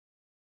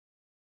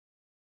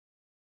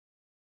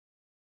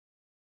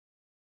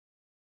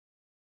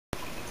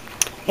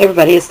Hey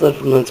everybody, it's Lyn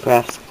from Lyn's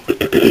Crafts.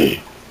 I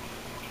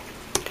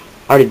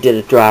already did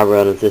a dry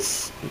run of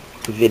this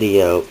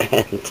video,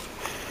 and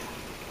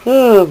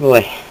oh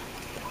boy,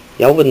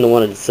 y'all wouldn't have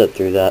wanted to sit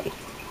through that.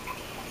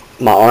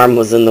 My arm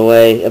was in the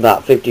way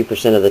about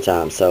 50% of the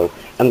time, so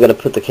I'm going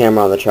to put the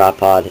camera on the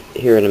tripod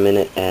here in a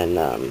minute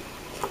and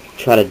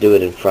try to do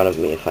it in front of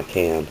me if I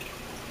can.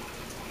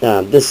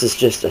 This is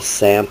just a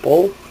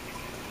sample.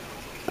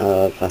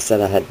 I said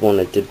I had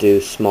wanted to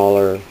do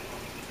smaller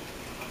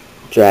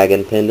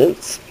dragon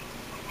pendants.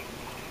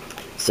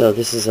 So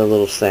this is a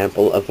little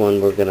sample of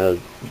one we're going to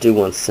do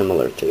one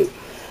similar to.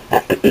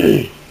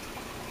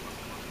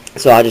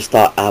 So I just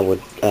thought I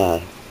would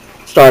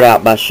start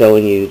out by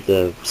showing you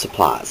the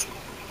supplies.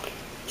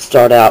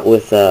 Start out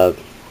with,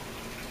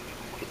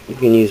 you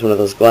can use one of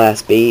those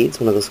glass beads,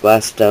 one of those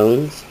glass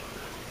stones,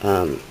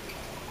 a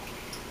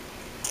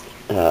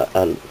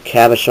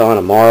cabochon,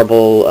 a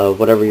marble,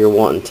 whatever you're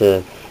wanting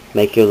to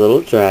make your little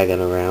dragon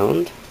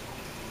around.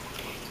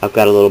 I've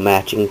got a little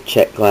matching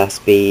check glass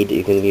bead.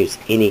 You can use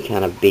any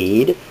kind of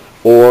bead,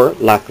 or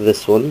like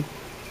this one,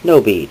 no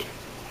bead.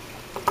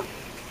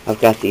 I've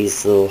got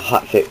these little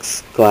Hot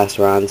Fix glass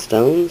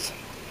rhinestones,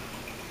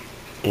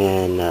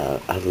 and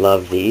I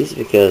love these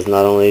because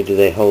not only do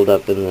they hold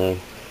up in the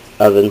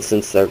oven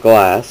since they're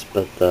glass,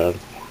 but the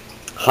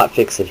Hot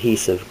Fix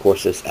adhesive, of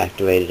course, is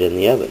activated in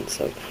the oven.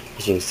 So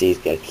as you can see, it's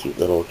got a cute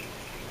little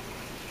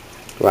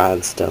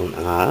rhinestone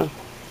eye.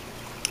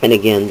 And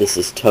again, this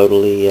is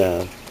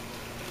totally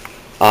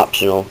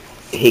optional.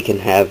 He can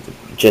have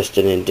just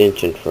an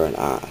indentation for an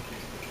eye.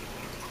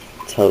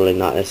 Totally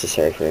not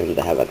necessary for him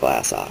to have a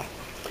glass eye.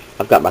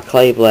 I've got my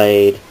clay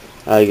blade,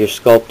 your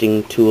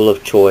sculpting tool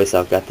of choice.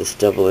 I've got this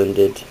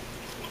double-ended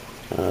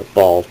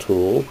ball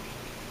tool,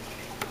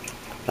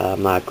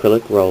 my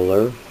acrylic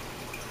roller,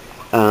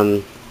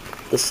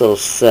 this little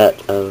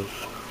set of,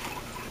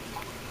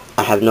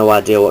 I have no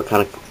idea what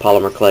kind of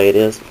polymer clay it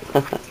is.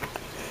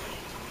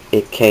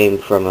 It came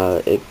from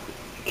it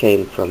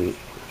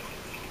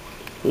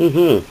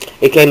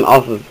came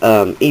off of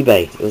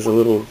eBay. It was a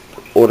little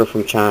order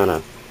from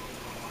China.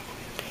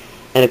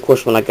 And of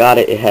course when I got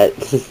it, it had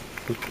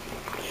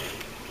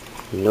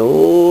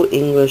no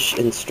English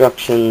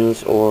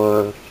instructions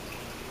or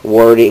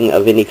wording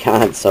of any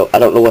kind, so I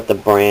don't know what the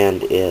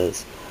brand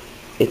is.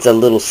 It's a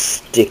little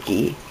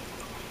sticky.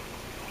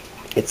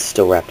 It's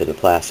still wrapped in the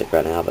plastic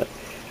right now, but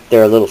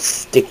they're a little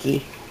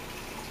sticky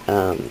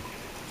and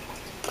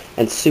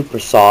super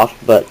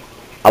soft, but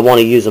I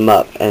want to use them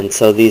up, and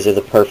so these are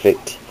the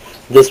perfect.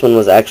 This one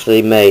was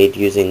actually made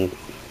using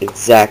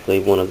exactly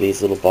one of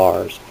these little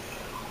bars,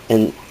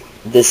 and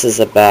this is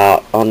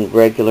about on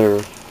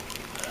regular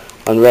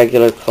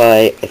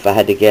clay. If I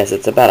had to guess,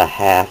 it's about a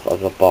half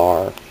of a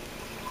bar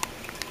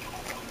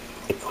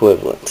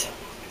equivalent.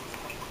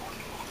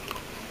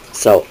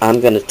 So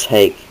I'm going to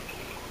take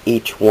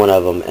each one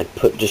of them and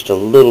put just a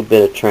little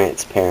bit of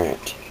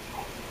transparent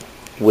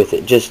with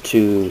it, just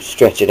to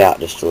stretch it out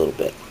just a little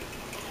bit.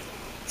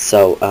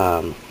 So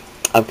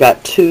I've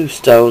got two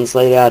stones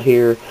laid out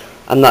here.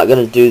 I'm not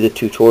going to do the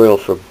tutorial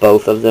for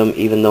both of them,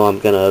 even though I'm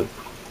going to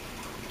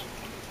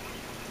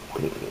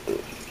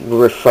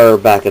refer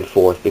back and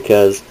forth,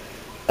 because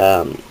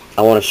I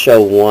want to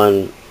show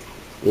one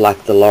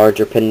like the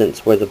larger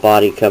pendants where the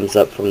body comes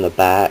up from the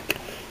back,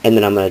 and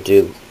then I'm going to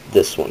do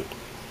this one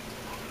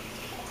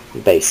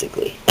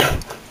basically.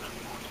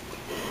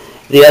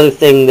 The other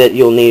thing that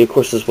you'll need, of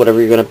course, is whatever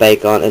you're going to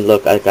bake on. And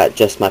look, I've got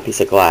just my piece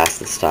of glass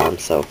this time,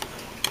 so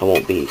I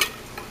won't be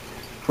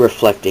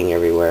reflecting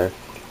everywhere.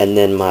 And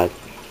then my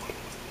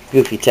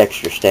goofy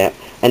texture stamp,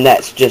 and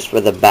that's just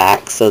for the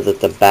back, so that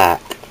the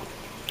back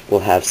will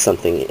have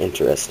something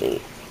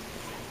interesting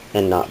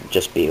and not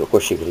just be, of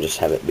course you can just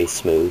have it be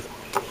smooth.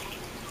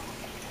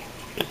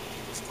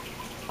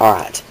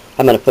 Alright,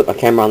 I'm going to put my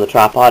camera on the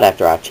tripod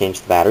after I've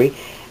changed the battery,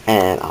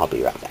 and I'll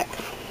be right back.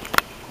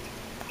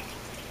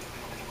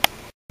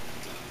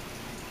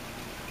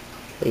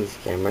 Please,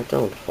 camera,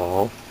 don't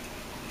fall.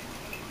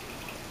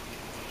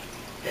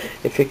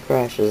 If it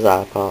crashes,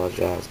 I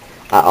apologize.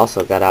 I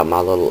also got out my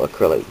little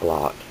acrylic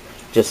block.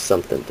 Just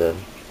something to...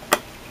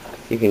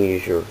 You can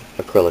use your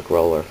acrylic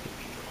roller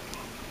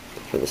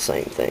for the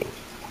same thing.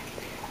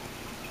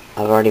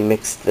 I've already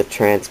mixed the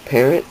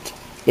transparent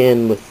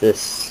in with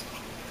this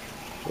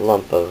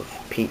lump of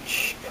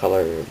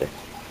peach-colored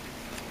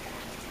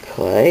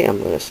clay. I'm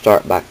going to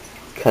start by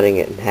cutting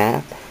it in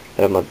half,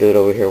 but I'm going to do it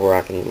over here where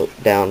I can look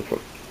down from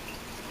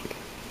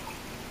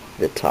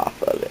the top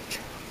of it.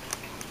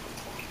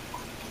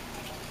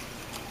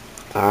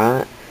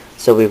 Alright,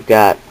 so we've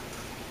got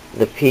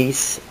the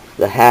piece,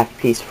 the half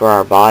piece for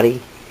our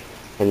body,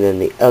 and then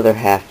the other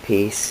half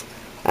piece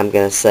I'm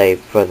going to save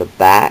for the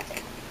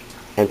back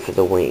and for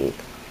the wing.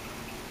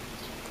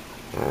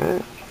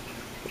 Alright,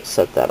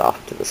 set that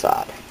off to the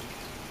side.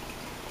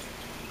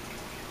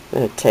 I'm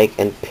going to take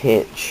and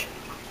pinch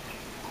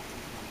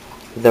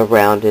the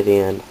rounded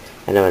end,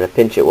 and I'm going to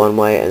pinch it one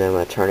way, and then I'm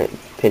going to turn it and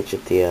pinch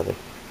it the other.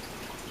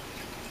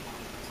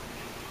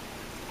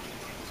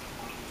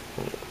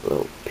 A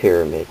little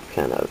pyramid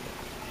kind of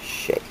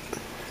shape.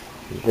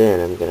 Then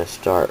I'm going to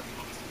start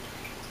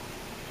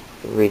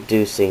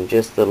reducing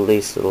just the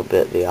least little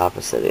bit the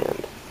opposite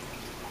end.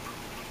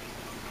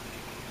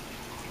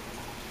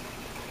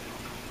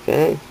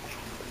 Okay.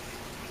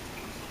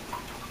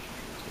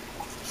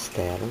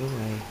 Stay out of the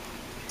way.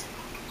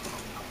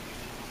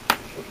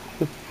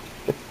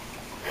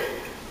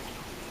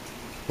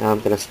 Now I'm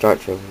going to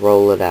start to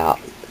roll it out,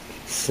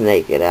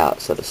 snake it out,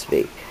 so to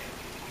speak.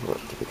 I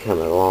want it to become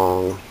a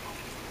long,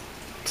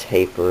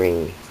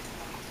 tapering.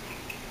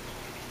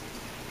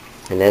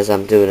 And as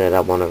I'm doing it, I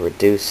want to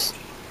reduce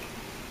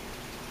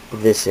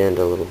this end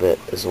a little bit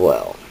as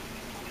well.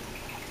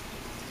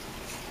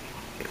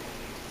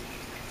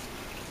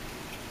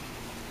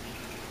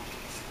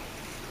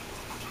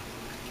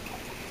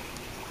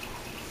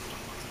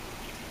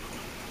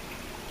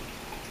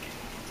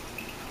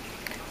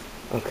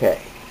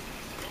 Okay,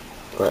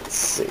 let's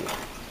see.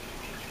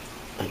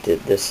 I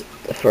did this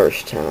the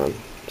first time.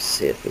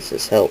 See if this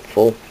is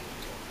helpful.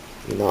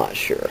 Not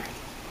sure.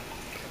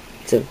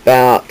 It's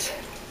about,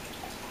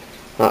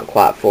 not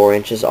quite 4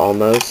 inches,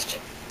 almost.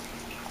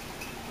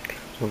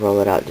 I'll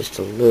roll it out just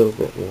a little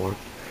bit more.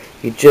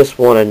 You just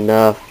want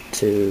enough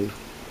to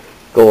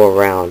go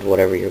around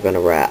whatever you're going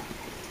to wrap.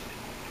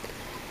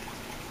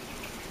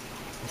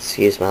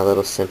 Excuse my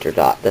little center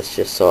dot. That's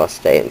just so I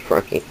stay in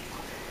frame.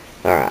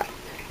 Alright.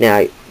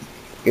 Now,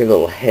 your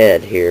little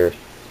head here,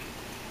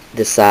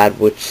 decide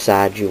which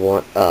side you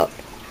want up.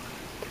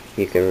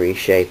 You can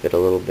reshape it a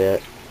little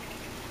bit.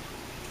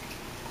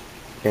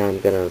 Now I'm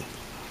going to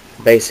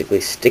basically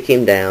stick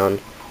him down.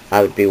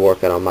 I would be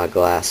working on my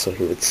glass so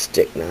he would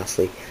stick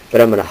nicely. But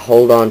I'm going to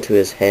hold on to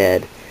his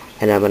head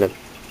and I'm going to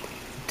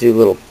do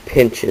little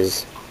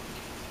pinches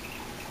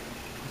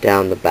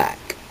down the back.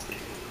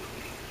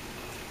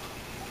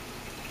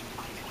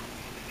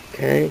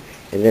 Okay,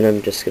 and then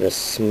I'm just going to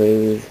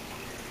smooth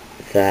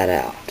that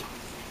out.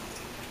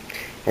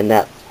 And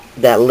that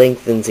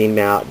lengthens him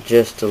out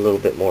just a little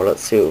bit more.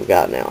 Let's see what we've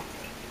got now.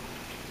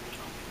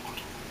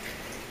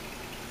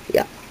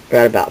 Yeah,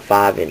 right about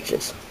 5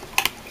 inches.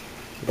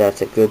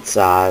 That's a good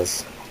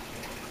size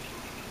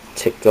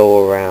to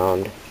go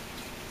around.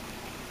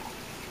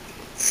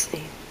 Let's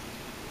see.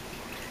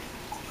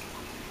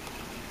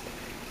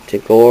 To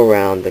go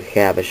around the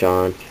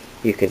cabochon,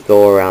 you could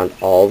go around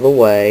all the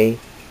way,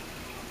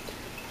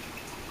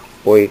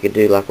 or you could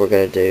do like we're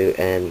going to do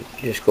and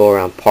just go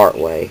around part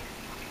way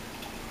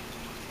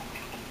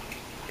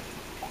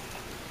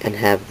and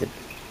have the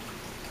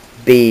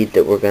bead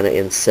that we're going to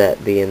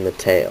inset be in the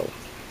tail.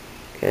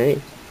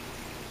 Okay?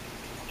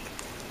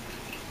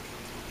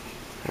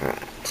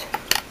 Alright.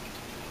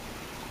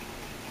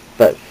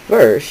 But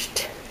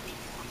first,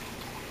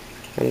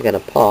 I'm going to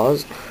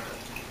pause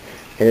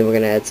and then we're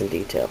going to add some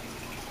detail.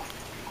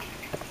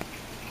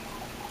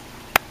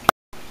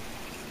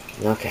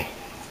 Okay.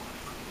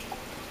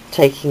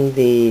 Taking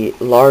the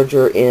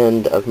larger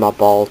end of my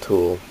ball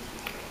tool,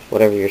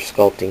 whatever your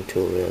sculpting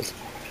tool is,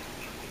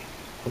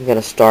 I'm going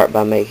to start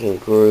by making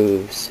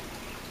grooves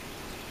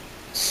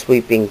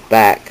sweeping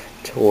back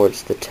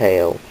towards the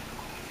tail.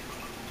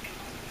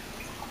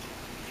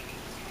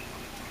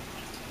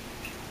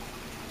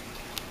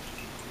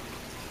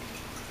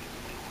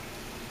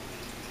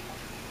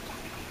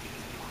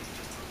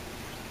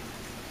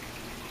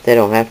 They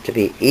don't have to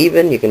be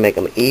even. You can make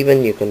them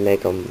even. You can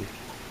make them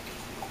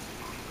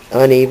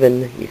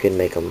uneven. You can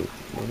make them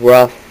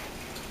rough.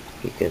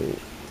 You can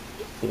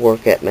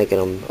work at making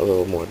them a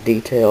little more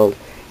detailed.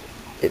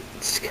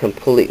 It's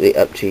completely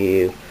up to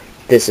you.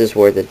 This is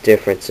where the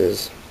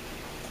differences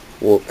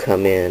will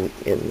come in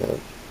the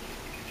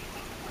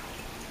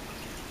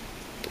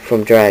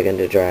from dragon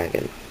to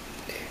dragon.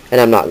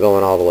 And I'm not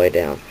going all the way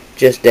down.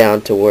 Just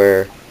down to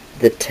where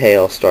the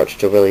tail starts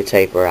to really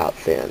taper out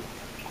thin.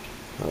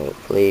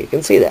 Hopefully you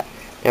can see that.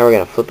 Now we're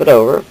going to flip it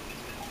over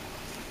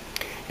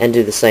and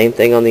do the same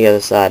thing on the other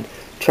side,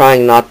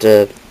 trying not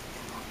to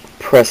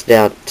press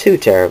down too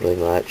terribly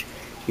much.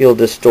 You'll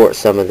distort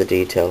some of the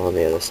detail on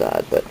the other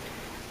side, but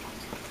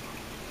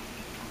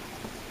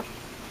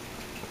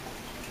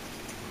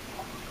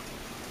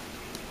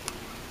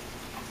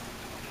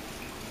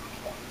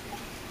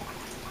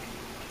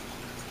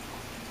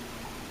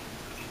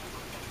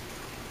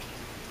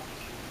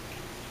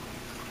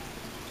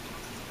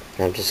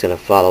I'm just going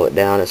to follow it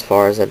down as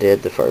far as I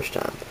did the first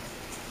time.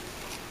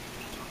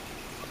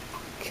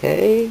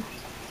 Okay,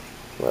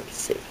 let's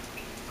see.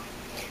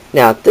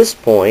 Now at this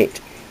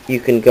point, you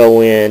can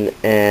go in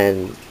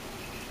and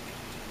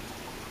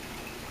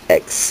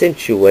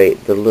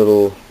accentuate the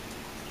little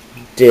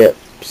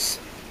dips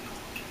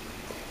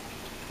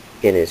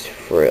in his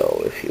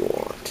frill if you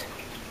want.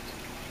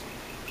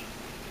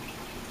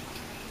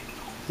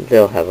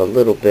 They'll have a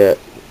little bit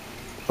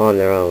on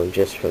their own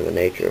just from the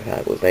nature of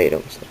how we made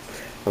them. So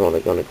I'm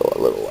only going to go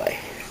a little way.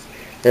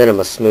 And then I'm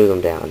going to smooth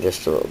them down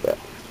just a little bit.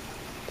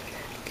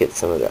 Get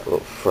some of that little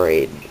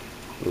frayed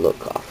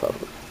look off of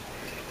them.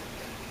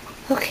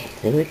 Okay,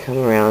 then we come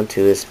around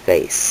to his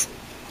face.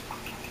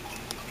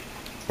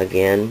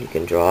 Again, you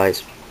can draw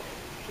his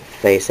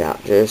face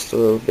out just a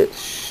little bit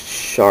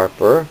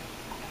sharper.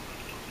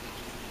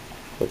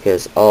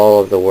 because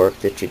all of the work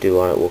that you do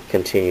on it will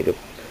continue to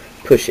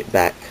push it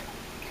back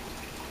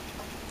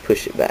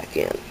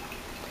in.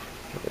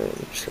 I'm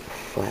just going to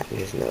flatten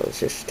his nose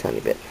just a tiny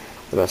bit.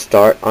 I'm going to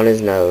start on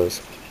his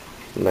nose.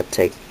 I'm going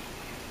to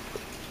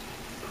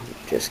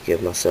just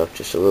give myself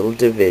just a little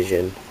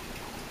division,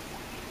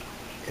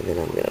 and then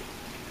I'm going to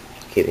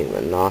give him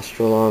a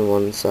nostril on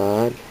one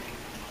side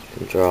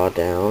and draw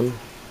down,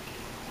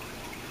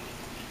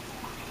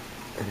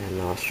 and a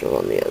nostril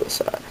on the other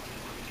side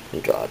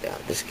and draw down.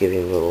 Just give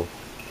him little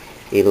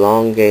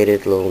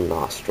elongated little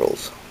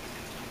nostrils.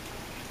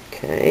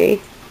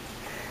 Okay,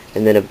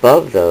 and then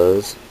above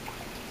those,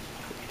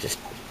 just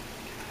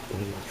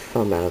move my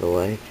thumb out of the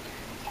way,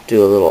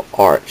 do a little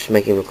arch,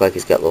 make him look like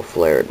he's got little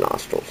flared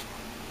nostrils.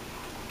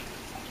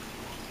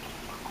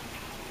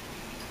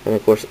 And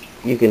of course,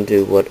 you can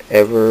do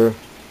whatever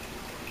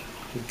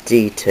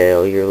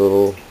detail your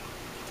little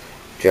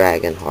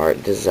dragon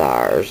heart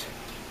desires.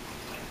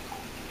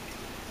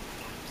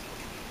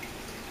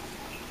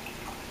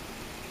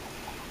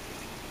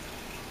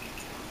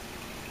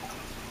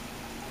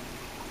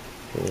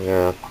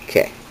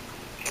 Okay.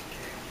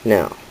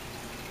 Now,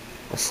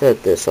 I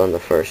said this on the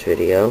first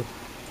video.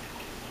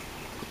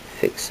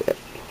 Fix it.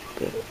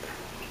 Good.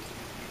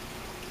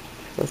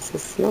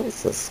 This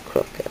nose is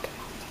crooked.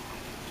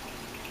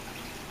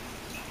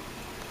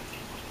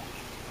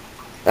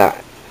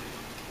 Alright.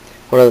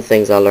 One of the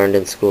things I learned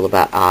in school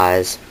about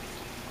eyes,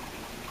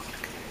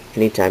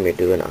 anytime you're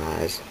doing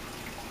eyes,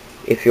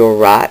 if you're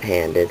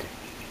right-handed,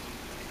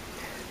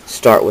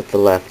 start with the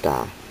left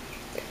eye.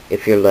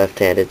 If you're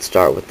left-handed,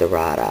 start with the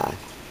right eye.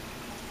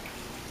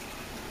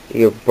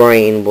 Your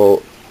brain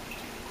will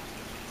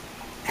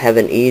have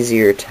an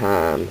easier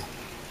time.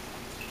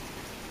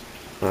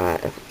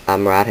 Alright,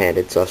 I'm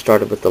right-handed, so I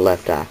started with the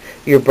left eye.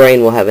 Your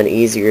brain will have an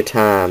easier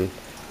time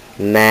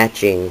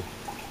matching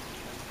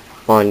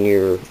on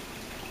your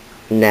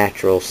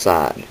natural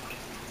side,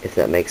 if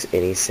that makes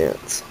any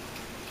sense.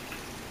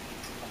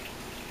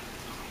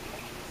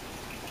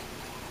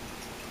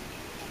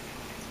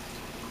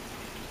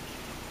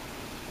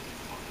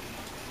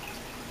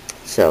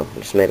 So, I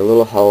just made a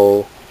little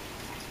hole,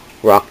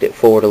 rocked it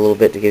forward a little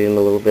bit to give him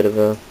a little bit of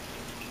a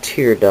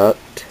tear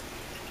duct.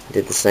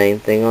 Did the same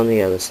thing on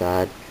the other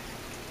side.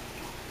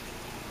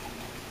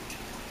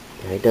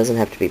 Now, it doesn't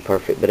have to be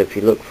perfect, but if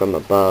you look from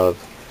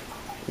above,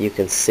 you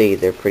can see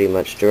they're pretty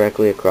much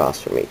directly across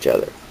from each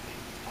other.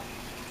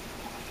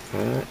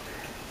 Alright,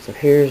 so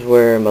here's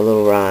where my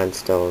little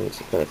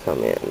rhinestones are going to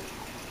come in.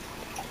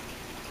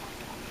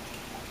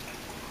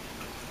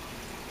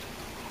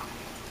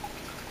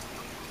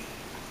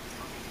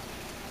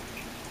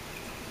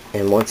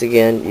 And once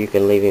again, you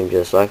can leave him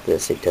just like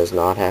this. He does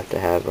not have to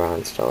have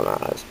rhinestone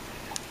eyes.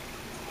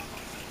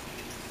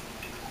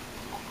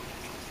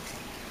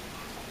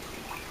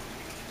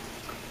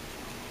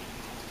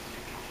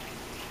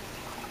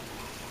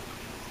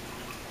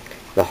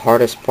 The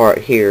hardest part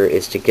here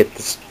is to get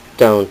the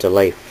stone to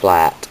lay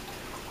flat.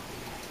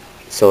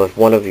 So if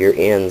one of your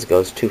ends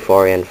goes too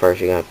far in first,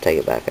 you're going to have to take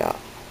it back out.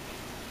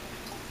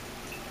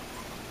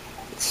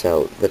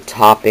 So the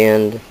top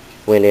end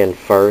went in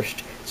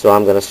first. So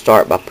I'm going to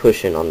start by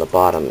pushing on the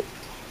bottom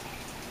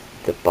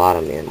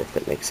end, if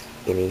it makes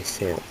any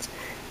sense.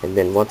 And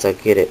then once I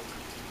get it,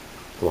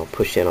 I'm going to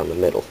push in on the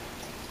middle.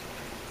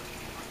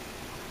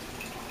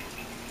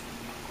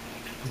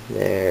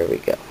 There we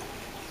go.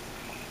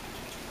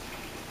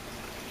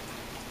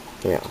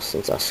 Now,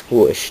 since I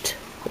squished,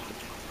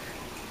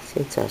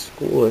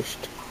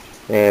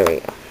 there we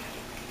go.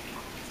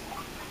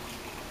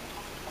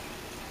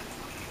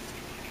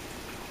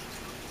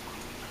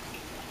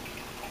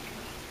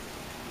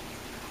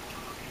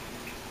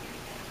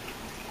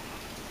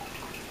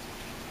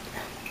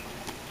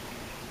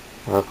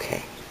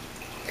 Okay.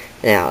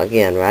 Now,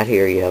 again, right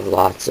here you have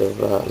lots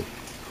of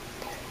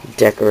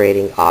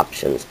decorating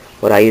options.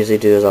 What I usually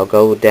do is I'll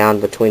go down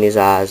between his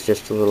eyes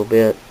just a little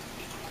bit,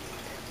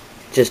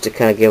 just to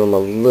kind of give them a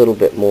little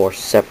bit more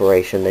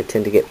separation. They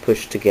tend to get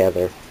pushed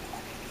together.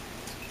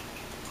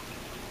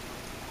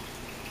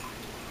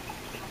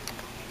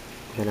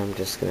 Then I'm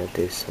just going to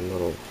do some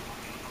little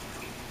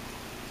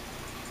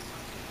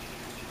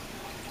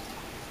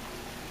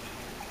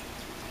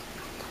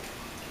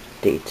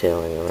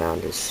detailing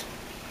around his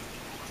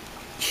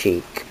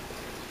cheek.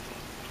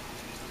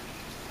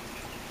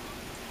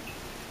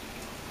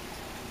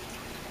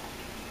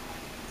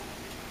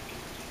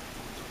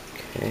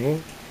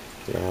 Okay,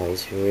 now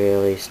he's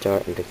really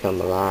starting to come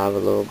alive a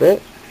little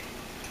bit.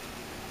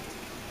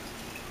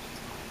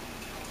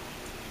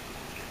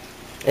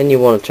 And you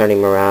want to turn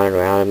him around and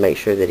around and make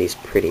sure that he's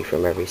pretty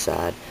from every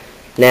side.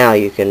 Now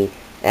you can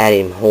add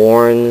him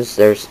horns.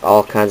 There's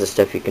all kinds of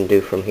stuff you can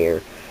do from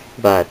here.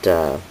 But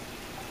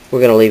we're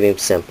going to leave him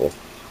simple.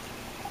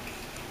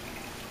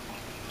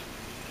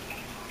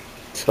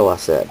 So I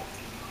said.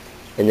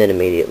 And then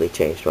immediately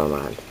changed my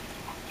mind.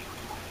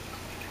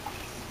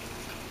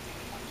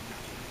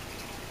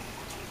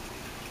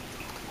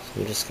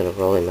 So I'm just going to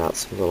roll him out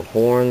some little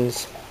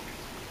horns.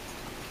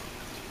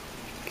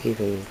 Give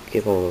him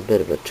a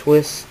bit of a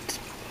twist.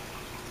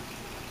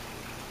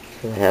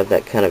 They have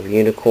that kind of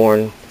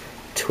unicorn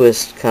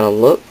twist kind of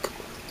look.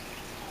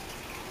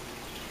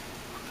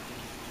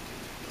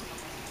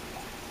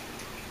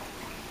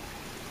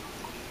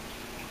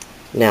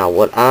 Now,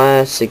 what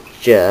I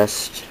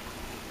suggest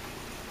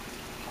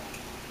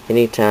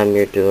anytime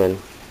you're doing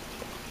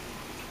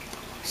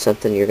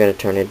something you're going to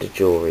turn into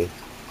jewelry,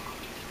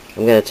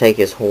 I'm going to take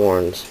his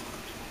horns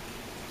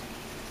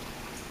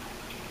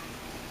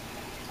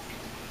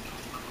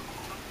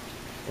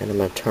and I'm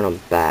going to turn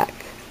them back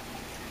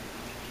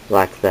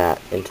like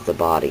that into the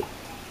body.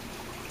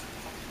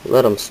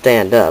 Let them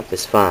stand up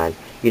is fine.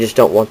 You just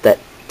don't want that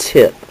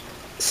tip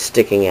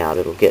sticking out.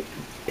 It'll get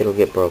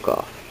broke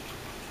off.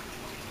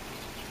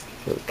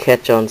 It'll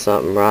catch on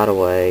something right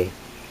away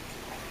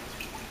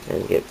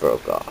and get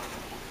broke off.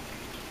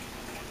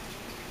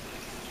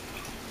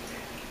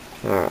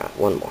 Alright,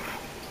 one more.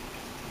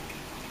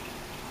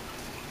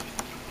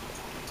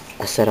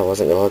 I said I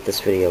wasn't going to let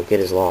this video get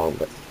as long,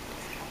 but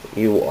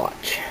you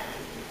watch.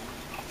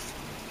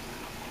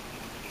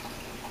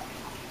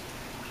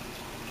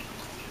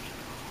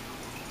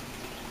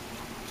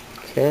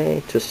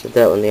 Okay, twisted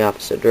that one in the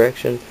opposite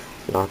direction.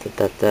 Not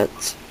that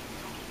that's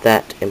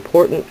that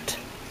important.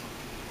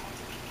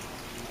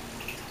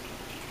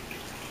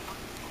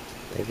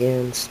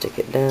 Again, stick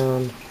it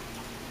down.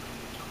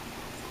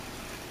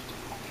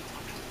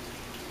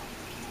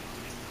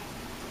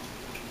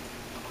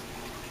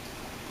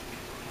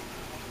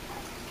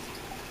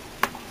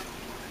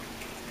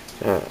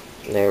 Alright,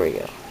 there we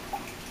go.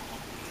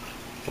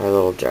 Our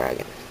little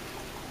dragon.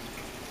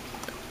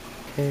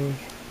 Okay.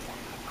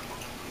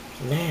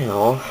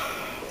 Now,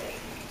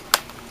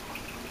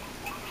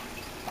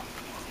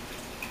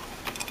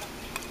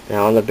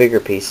 on the bigger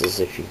pieces,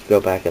 if you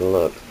go back and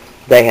look,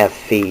 they have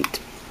feet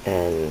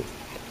and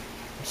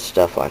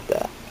stuff like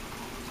that.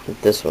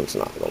 This one's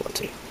not going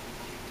to.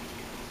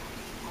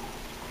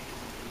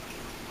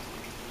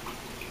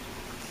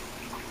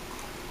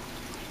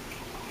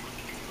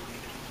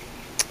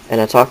 And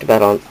I talked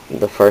about on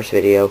the first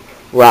video,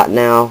 right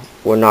now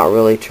we're not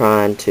really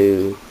trying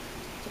to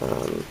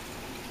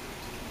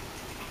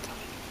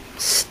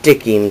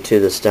stick him to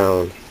the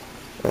stone.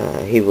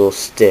 He will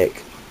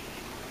stick,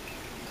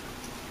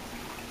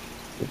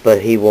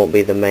 but he won't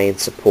be the main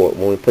support.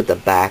 When we put the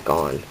back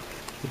on,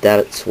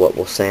 that's what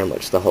will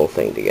sandwich the whole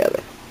thing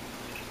together.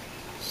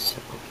 So,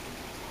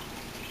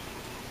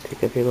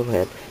 pick up your little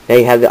head. Now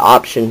you have the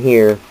option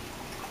here,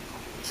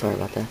 sorry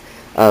about that,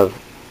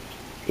 of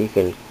you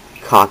can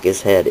cock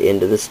his head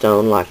into the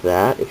stone like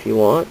that if you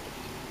want.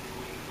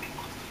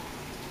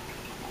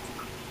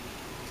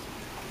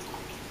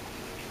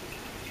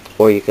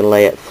 Or you can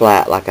lay it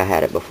flat like I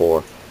had it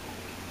before.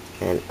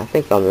 And I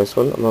think on this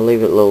one, I'm going to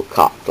leave it a little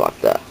cocked like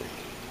that.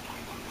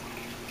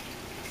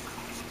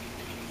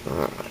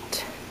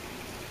 Alright.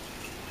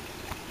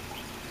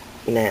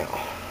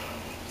 Now,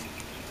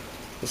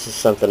 this is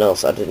something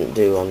else I didn't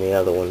do on the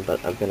other one,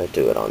 but I'm going to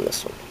do it on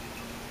this one.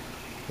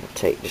 I'm going to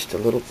take just a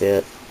little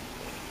bit,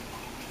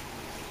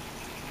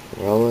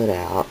 roll it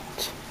out,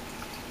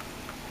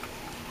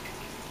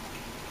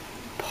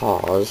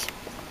 pause.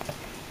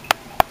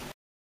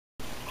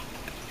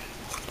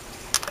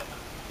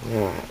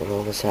 Alright,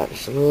 roll this out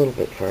just a little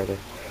bit further.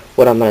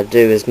 What I'm going to do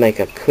is make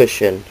a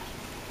cushion.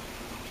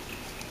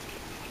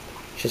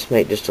 Just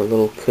make just a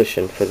little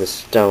cushion for the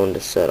stone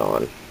to sit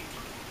on.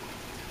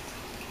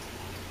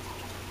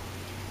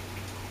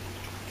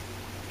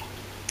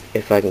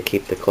 If I can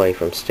keep the clay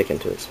from sticking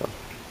to itself.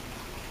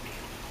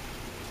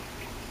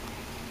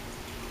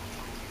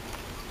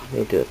 Let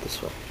me do it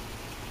this way.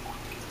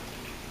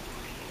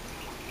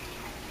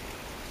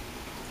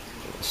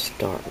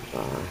 Start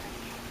by...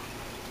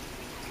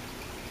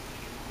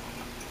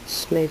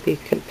 This may be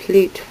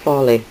complete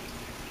folly.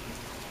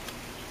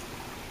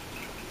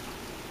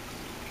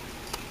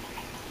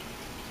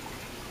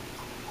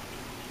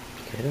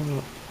 Get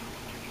up.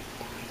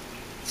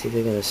 It's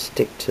either going to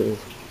stick to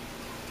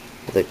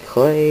the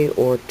clay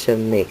or to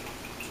me.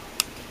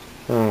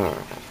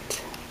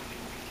 Alright.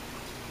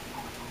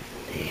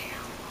 Now.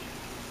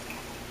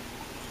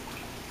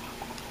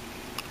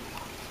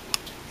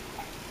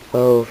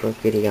 Oh, for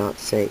goody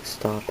aunt's sake,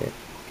 stop it.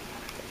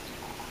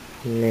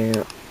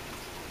 Now.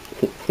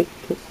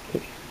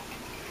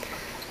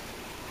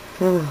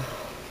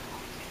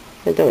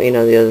 And don't you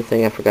know the other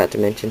thing I forgot to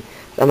mention?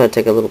 I'm going to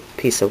take a little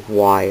piece of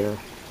wire.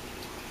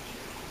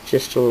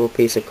 Just a little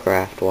piece of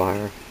craft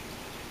wire.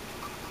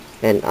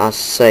 And I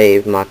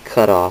save my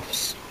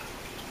cutoffs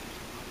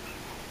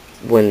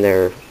when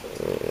they're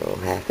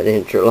half an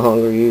inch or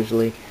longer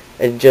usually.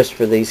 And just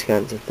for these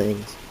kinds of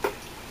things.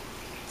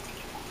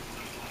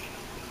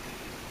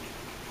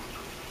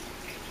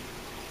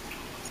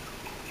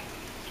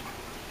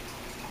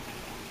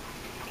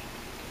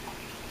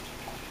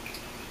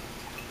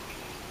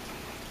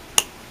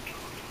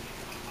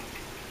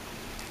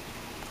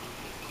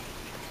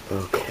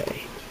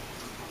 Okay.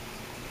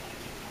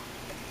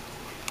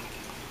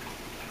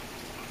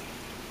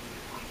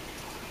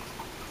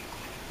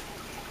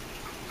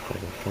 If I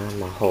can find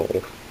my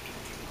hole.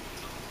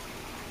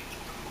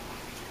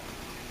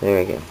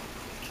 There we go.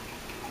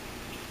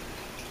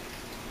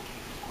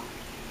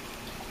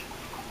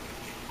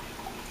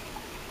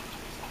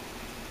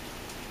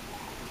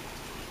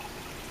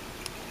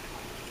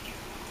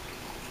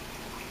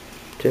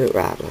 Do it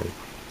right, Lyn.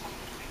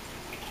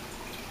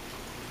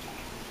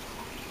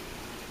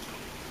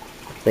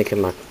 I'm thinking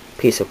my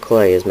piece of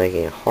clay is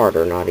making it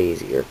harder, not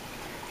easier.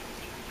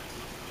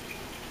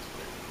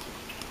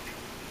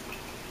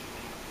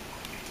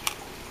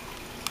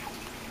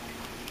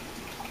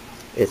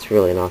 It's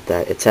really not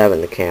that. It's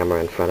having the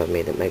camera in front of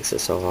me that makes it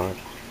so hard.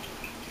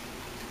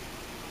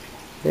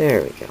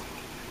 There we go.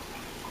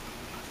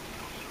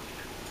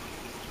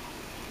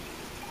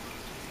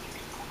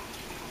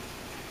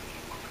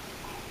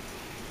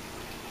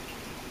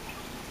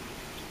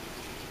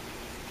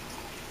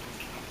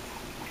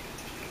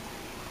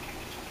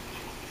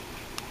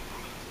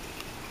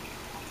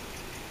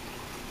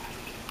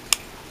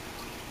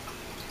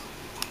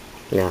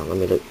 Now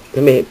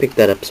let me pick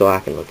that up so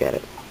I can look at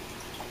it.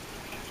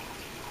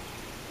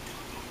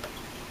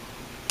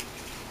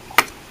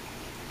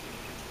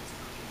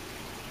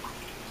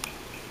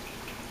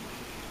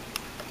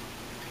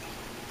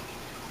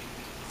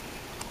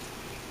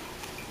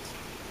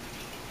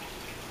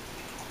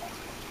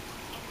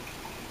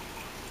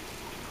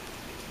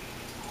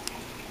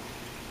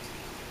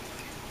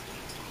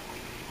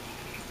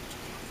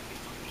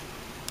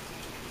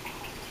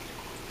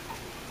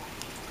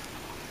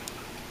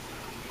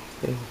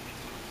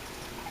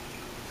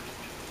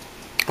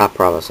 I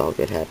promise I'll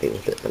get happy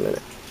with it in a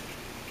minute.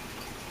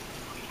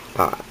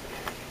 Alright.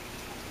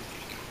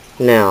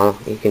 Now,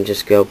 you can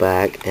just go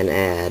back and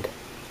add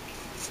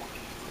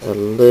a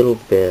little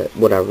bit.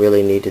 What I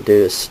really need to do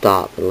is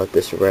stop and let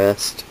this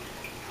rest,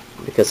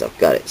 because I've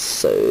got it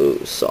so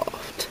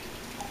soft.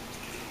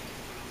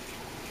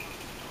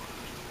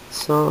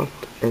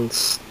 Soft and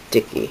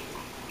sticky.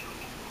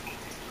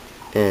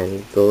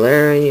 And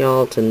glaring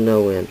y'all to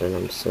no end, and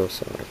I'm so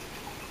sorry.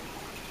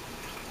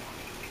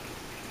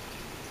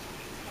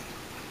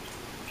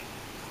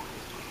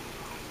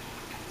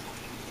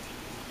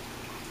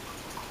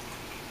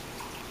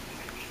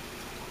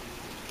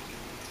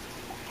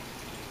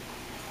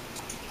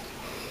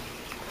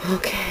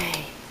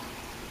 Okay.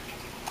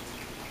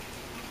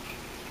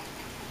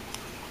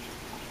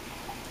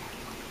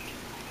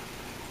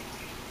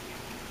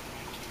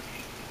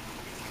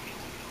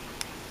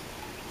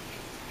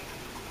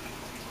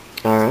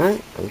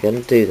 Alright, I'm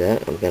going to do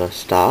that. I'm going to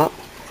stop,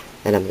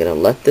 and I'm going to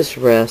let this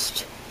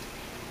rest,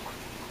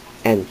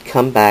 and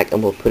come back,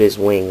 and we'll put his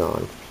wing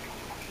on.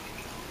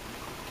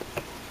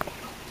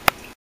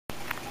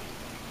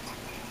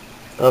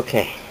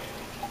 Okay.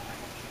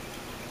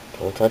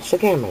 Don't touch the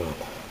camera.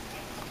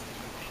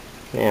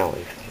 Now,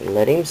 we've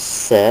let him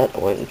set. I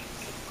went and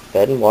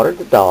fed and watered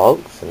the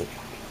dogs, and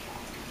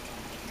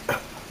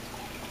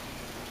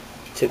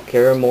took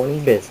care of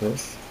morning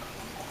business.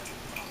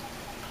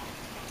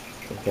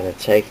 I'm going to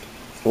take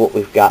what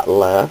we've got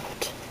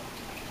left,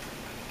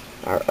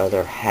 our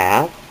other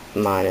half,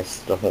 minus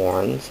the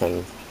horns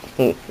and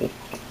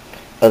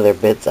other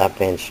bits I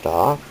pinched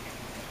off,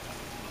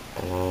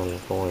 and I'm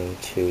going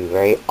to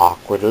very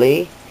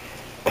awkwardly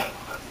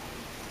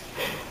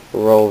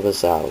roll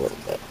this out a little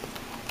bit,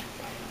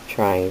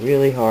 trying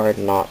really hard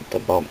not to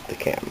bump the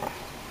camera.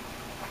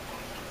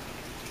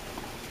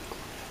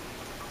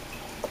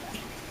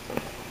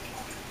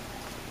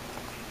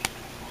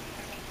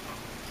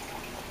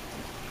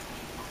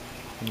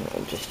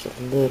 Just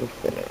a little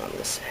thinner on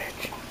this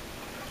edge.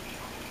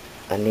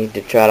 I need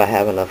to try to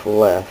have enough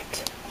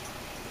left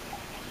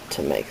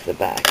to make the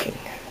backing.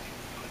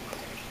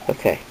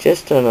 Okay,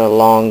 just an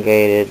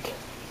elongated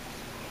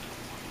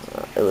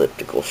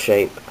elliptical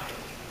shape.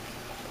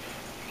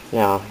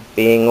 Now,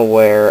 being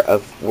aware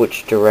of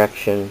which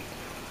direction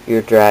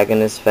your dragon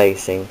is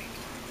facing,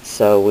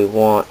 so we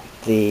want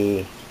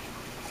the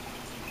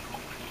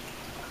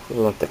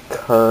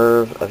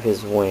curve of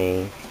his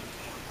wing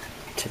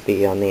to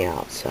be on the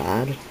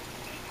outside.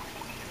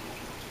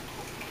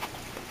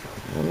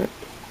 Alright.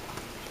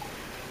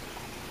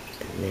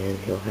 And then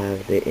he'll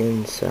have the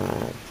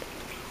inside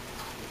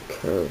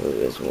curve of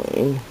his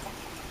wing.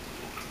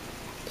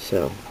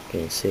 So,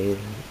 you can see,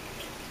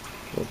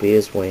 will be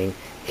his wing.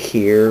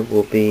 Here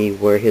will be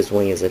where his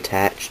wing is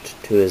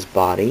attached to his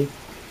body.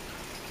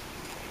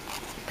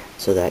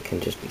 So that can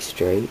just be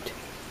straight.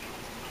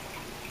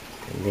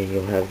 And then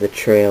you'll have the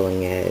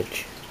trailing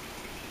edge.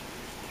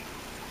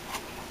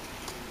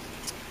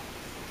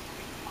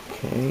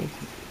 Okay,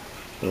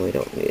 and we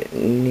don't need it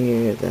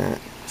near that.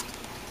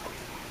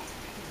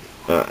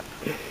 Alright.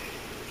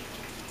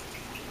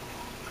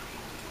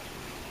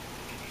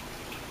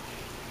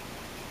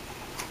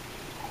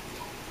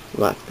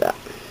 Like that.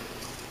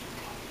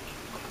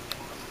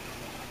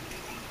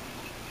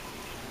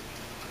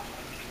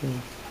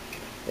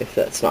 If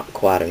that's not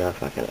quite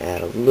enough, I can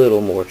add a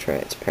little more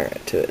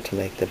transparent to it to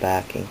make the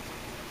backing.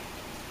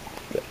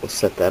 But we'll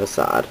set that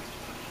aside.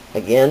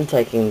 Again,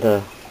 taking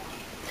the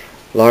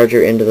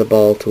larger end of the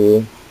ball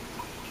tool,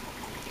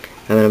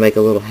 I'm going to make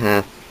a little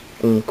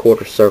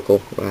quarter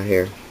circle right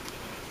here,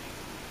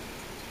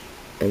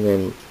 and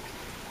then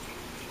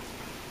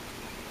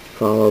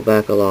follow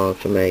back along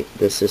to make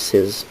this is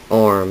his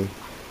arm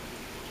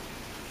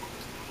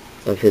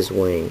of his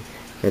wing,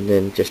 and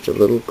then just a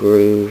little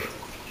groove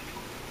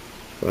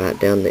right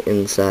down the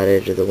inside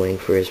edge of the wing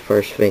for his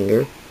first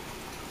finger,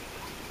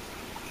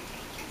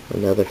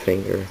 another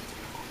finger,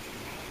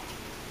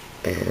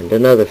 and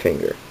another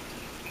finger.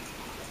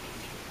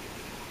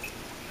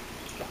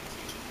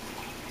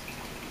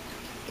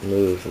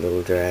 Move,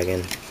 little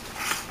dragon.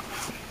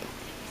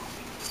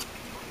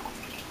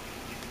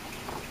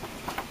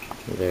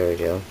 There we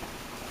go.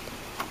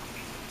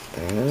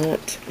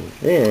 Alright,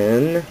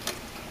 then,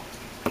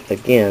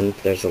 again,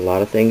 there's a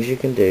lot of things you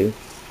can do.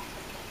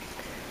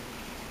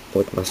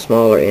 With my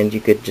smaller end,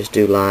 you could just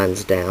do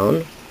lines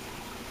down.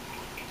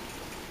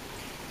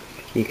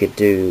 You could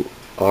do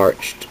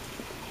arched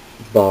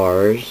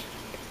bars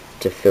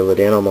to fill it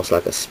in, almost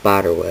like a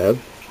spider web,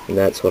 and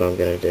that's what I'm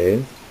going to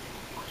do.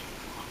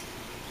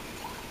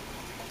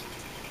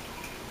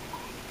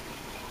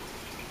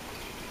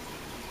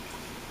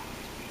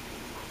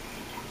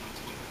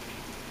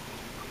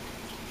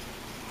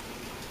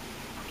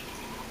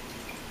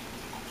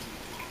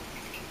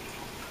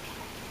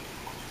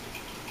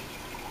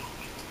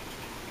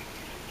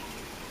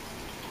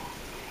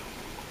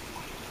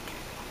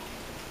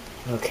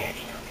 Okay.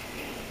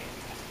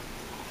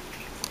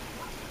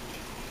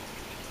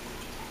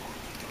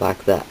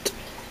 Like that.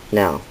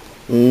 Now,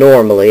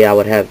 normally I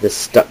would have this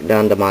stuck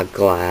down to my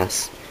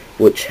glass,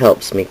 which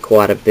helps me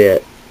quite a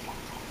bit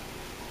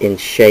in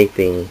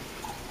shaping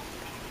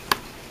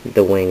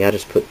the wing. I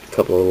just put a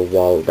couple of little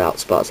walled out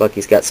spots, like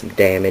he's got some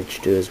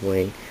damage to his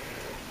wing.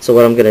 So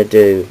what I'm going to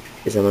do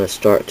is I'm going to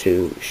start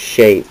to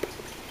shape.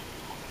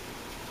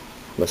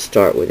 I'm going to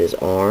start with his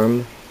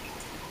arm.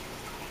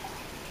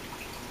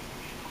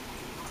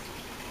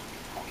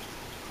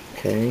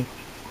 Okay,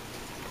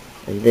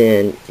 and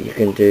then you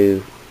can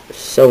do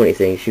so many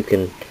things. You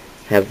can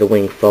have the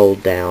wing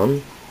fold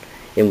down,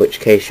 in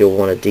which case you'll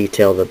want to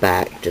detail the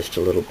back just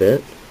a little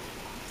bit.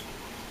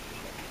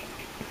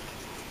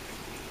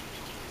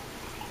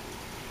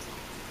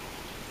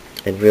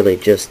 And really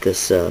just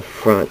this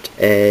front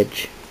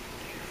edge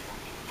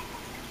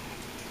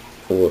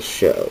will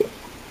show.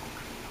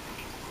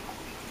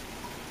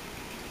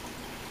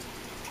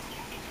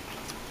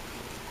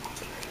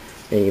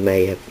 And you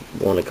may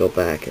want to go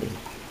back and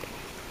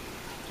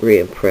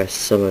re-impress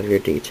some of your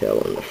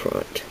detail on the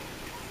front.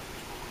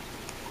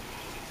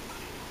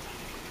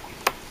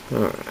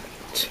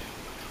 Alright.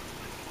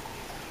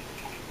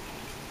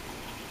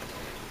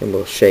 And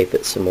we'll shape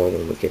it some more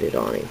when we get it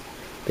on him.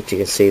 But you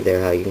can see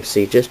there how you can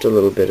see just a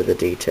little bit of the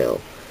detail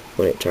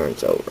when it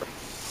turns over.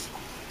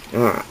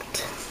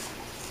 Alright.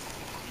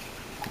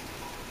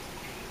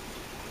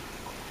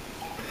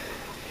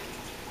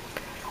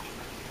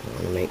 I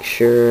want to make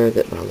sure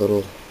that my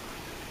little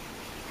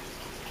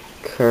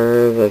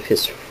curve of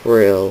his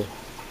frill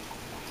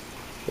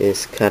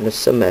is kind of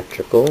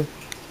symmetrical.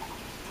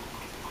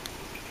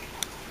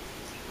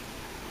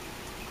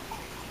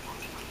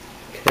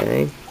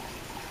 Okay.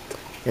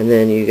 And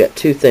then you got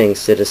two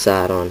things to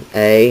decide on.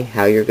 A,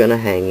 how you're going to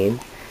hang him.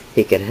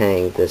 He could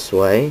hang this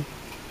way.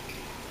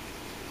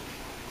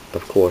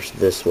 Of course,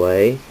 this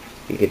way.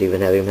 You could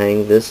even have him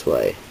hang this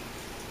way.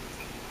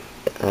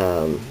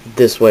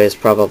 This way is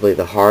probably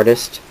the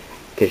hardest,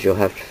 because you'll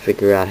have to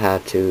figure out how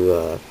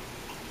to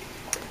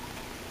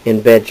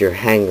embed your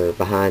hanger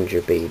behind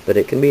your bead, but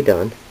it can be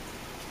done.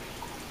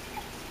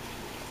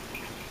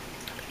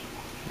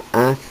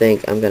 I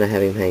think I'm going to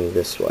have him hang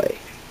this way,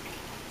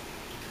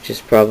 which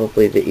is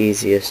probably the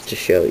easiest to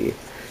show you.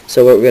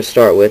 So what we're going to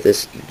start with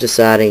is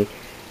deciding,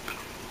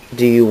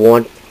 do you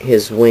want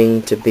his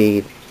wing to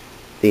be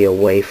the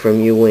away from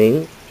you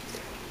wing,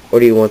 or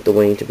do you want the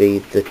wing to be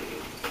the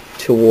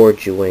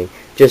towards you wing?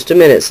 Just a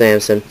minute,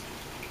 Samson.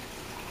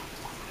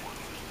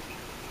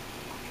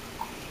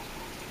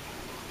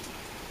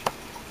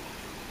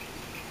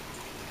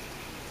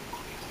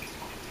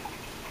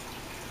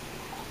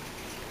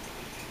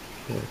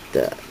 Like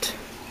that.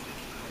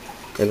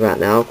 And right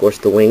now, of course,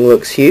 the wing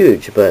looks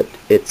huge, but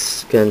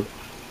it's going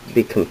to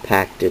be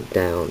compacted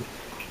down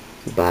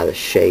by the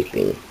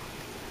shaping.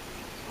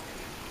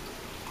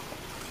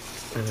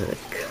 I'm going to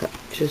cut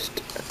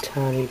just a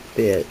tiny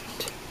bit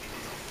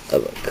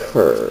of a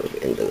curve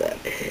into that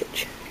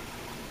edge.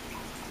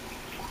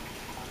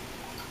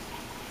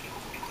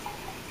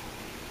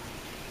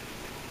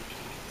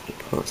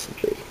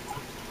 Possibly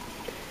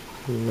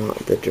not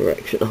the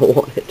direction I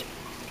wanted.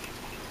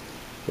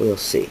 We'll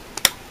see.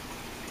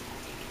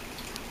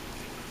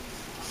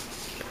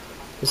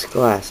 This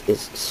glass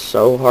is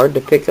so hard to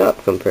pick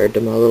up compared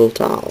to my little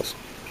tiles.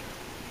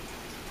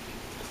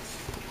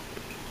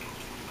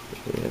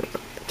 Right.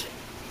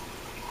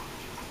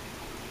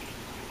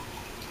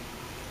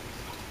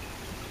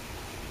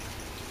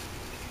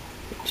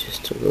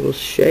 Just a little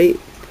shape.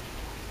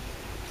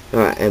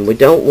 Alright, and we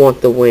don't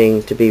want the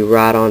wing to be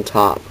right on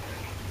top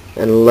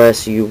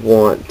unless you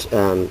want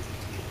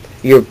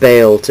your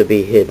bail to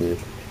be hidden.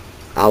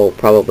 I will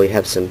probably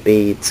have some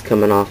beads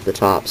coming off the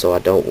top, so I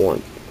don't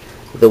want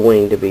the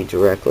wing to be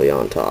directly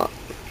on top.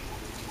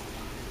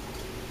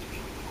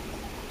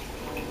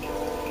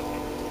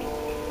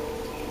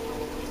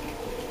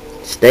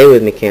 Stay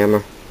with me,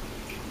 camera.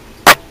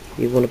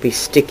 You want to be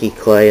sticky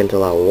clay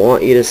until I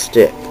want you to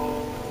stick.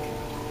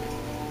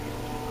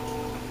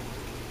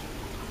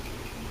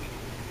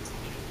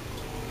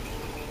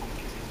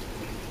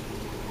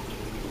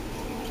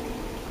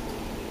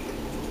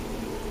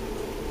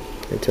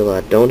 Until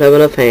I don't have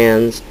enough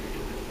hands,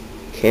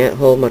 can't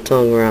hold my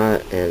tongue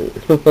right, and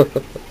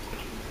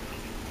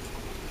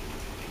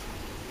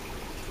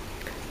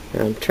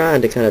I'm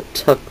trying to kind of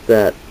tuck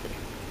that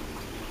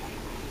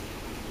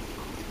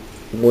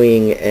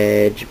wing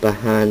edge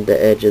behind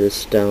the edge of the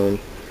stone.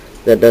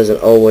 That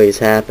doesn't always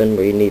happen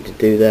where you need to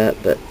do that,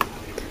 but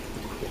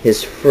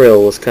his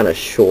frill was kind of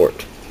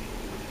short.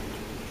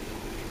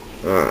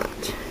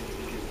 Alright.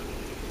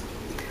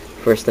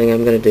 First thing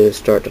I'm going to do is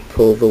start to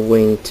pull the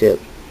wing tip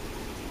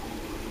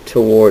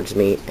towards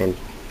me and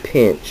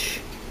pinch.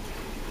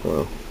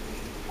 Well,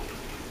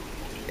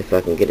 if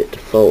I can get it to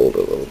fold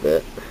a little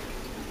bit.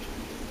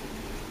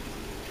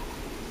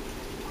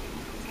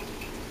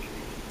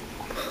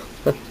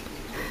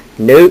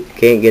 Nope,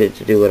 can't get it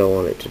to do what I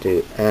want it to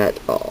do at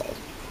all.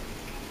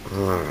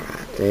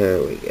 Alright,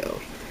 there we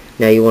go.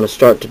 Now you want to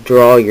start to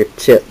draw your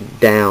tip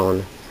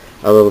down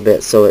a little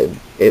bit so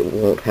it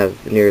won't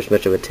have near as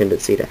much of a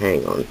tendency to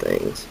hang on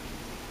things.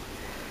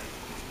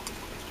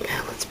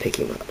 Now let's pick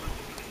him up.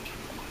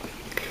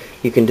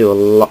 You can do a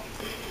lot.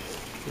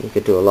 You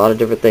could do a lot of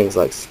different things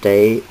like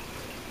stay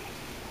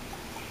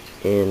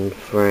in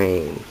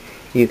frame.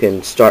 You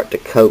can start to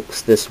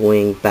coax this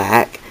wing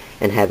back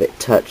and have it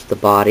touch the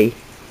body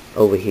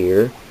over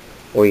here,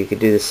 or you could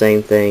do the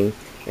same thing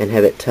and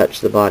have it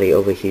touch the body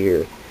over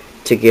here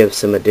to give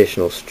some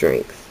additional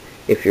strength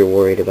if you're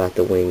worried about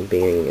the wing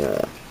being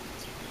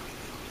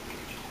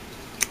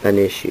an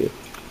issue.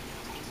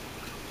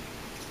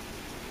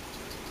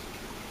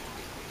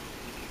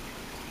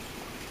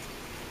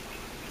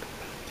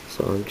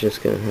 So I'm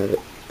just going to have it.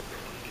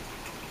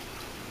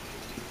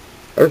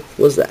 Earth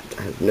was that?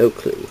 I have no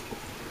clue.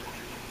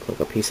 Like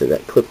a piece of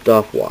that clipped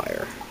off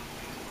wire.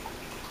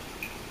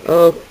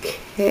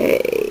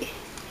 Okay.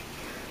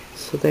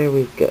 So there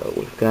we go.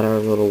 We've got our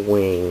little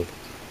wing.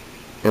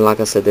 And like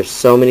I said, there's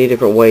so many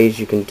different ways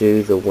you can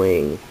do the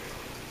wing.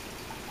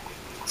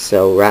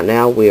 So right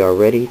now we are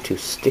ready to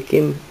stick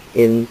him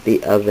in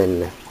the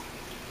oven.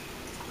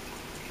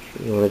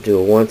 You want to do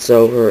a once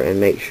over and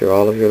make sure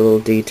all of your little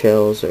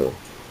details are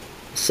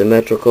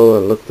symmetrical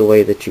and look the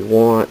way that you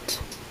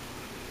want.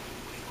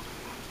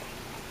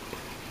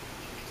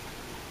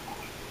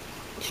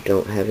 You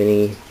don't have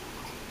any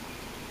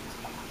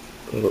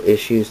little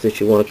issues that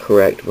you want to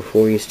correct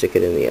before you stick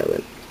it in the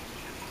oven.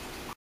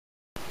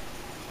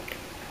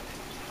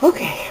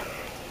 Okay,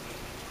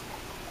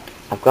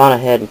 I've gone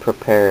ahead and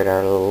prepared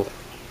our little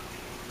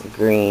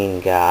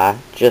green guy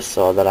just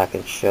so that I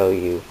can show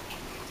you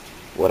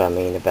what I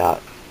mean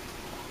about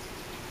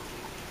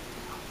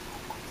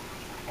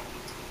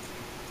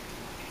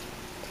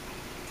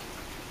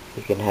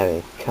you can have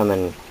him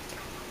coming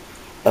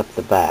up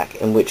the back,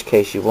 in which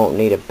case you won't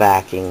need a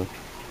backing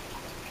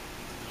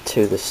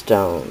to the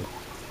stone,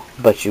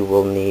 but you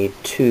will need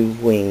two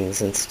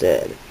wings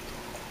instead.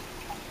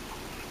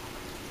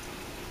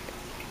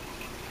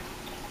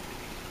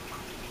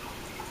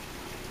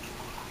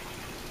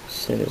 As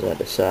soon as I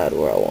decide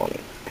where I want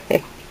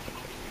him.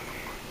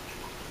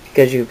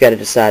 Because you've got to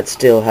decide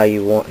still how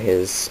you want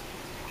his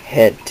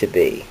head to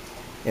be.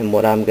 And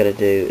what I'm going to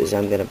do is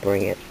I'm going to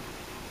bring it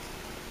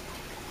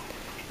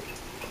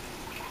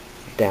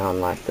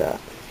down like that.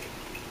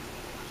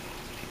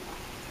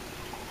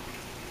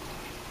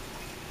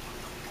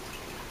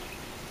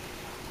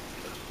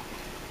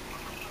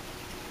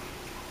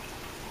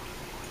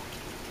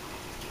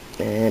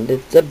 And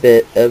it's a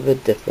bit of a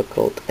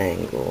difficult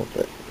angle,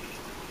 but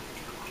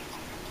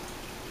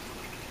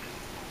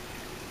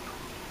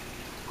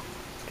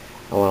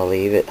I want to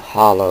leave it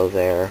hollow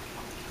there.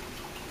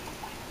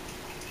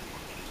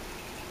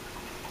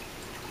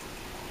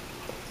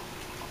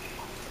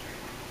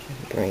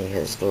 Bring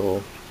his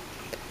little,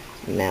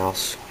 now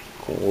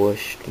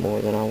squished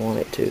more than I want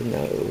it to,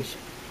 nose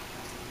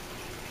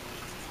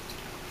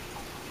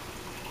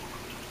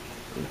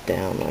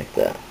down like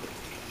that,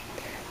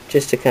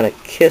 just to kind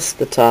of kiss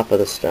the top of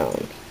the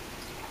stone.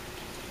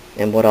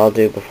 And what I'll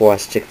do before I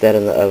stick that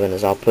in the oven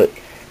is I'll put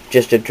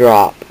just a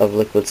drop of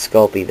liquid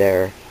Sculpey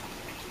there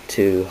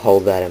to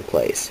hold that in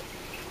place.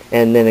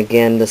 And then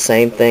again, the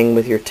same thing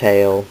with your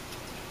tail,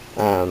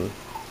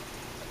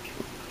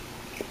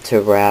 to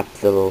wrap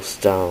the little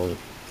stone,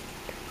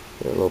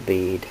 the little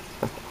bead.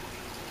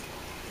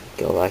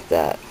 Go like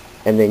that.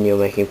 And then you're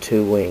making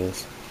two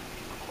wings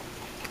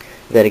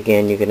that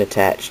again you can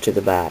attach to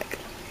the back.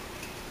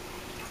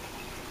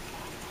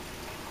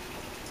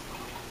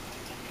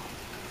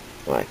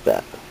 Like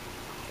that.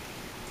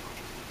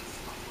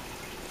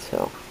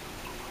 So,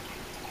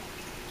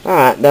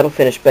 alright, that'll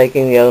finish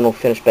baking. The other one will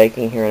finish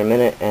baking here in a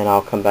minute, and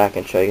I'll come back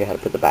and show you how to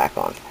put the back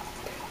on.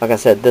 Like I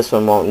said, this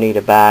one won't need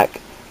a back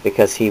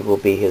because he will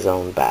be his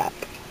own back.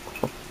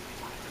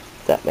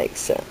 If that makes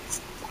sense.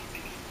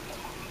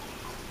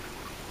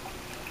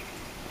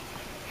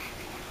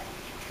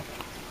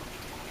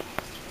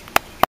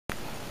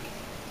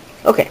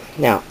 Okay,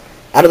 now,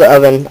 out of the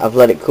oven, I've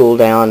let it cool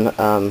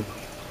down,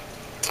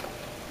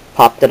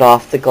 popped it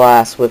off the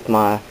glass with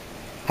my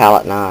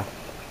palette knife,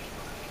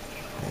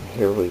 and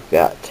here we've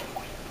got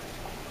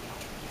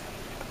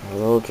our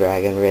little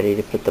dragon ready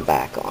to put the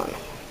back on.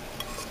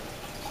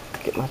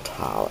 Get my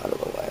tile out of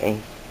the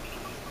way.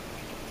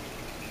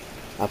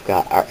 I've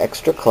got our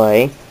extra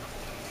clay.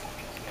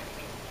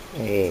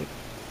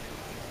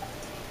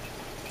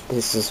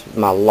 This is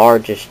my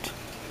largest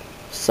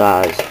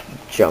size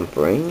jump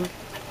ring,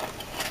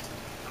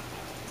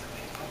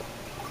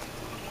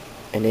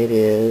 and it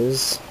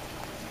is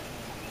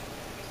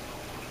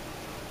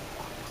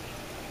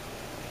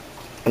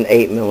an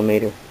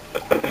 8mm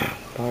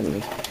pardon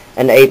me,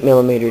 an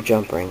 8mm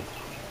jump ring.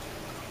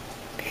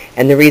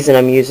 And the reason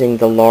I'm using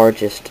the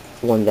largest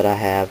one that I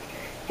have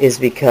is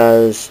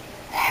because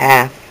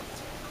half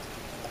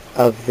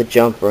of the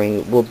jump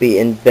ring will be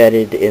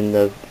embedded in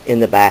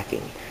the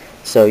backing,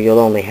 so you'll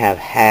only have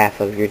half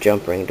of your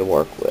jump ring to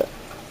work with.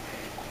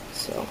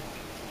 So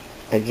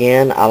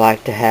again, I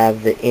like to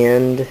have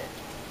the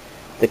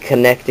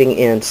connecting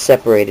end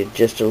separated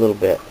just a little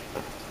bit.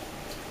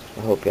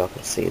 I hope y'all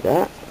can see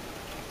that.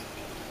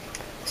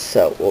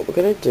 So what we're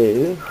going to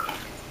do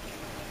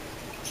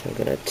is I'm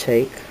going to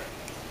take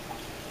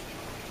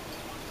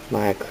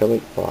my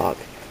acrylic block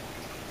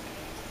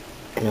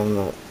and I'm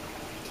going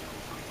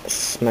to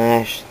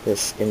smash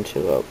this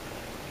into a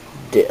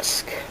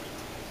disc,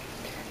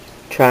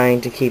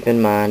 trying to keep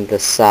in mind the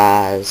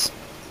size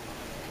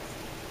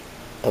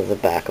of the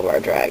back of our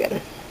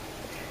dragon.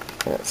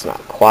 And it's not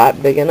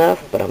quite big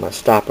enough, but I'm going to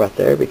stop right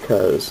there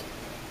because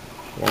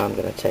now I'm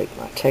going to take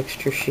my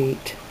texture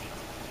sheet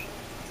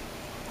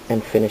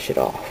and finish it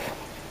off.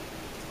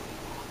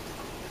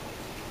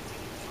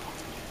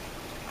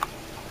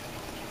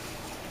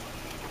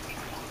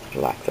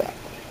 Like that.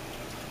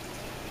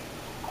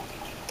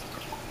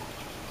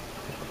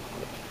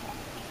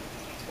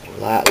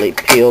 Lightly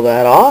peel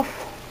that off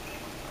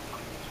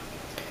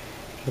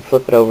and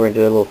flip it over and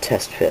do a little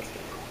test fit.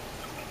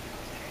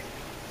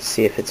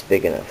 See if it's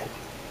big enough.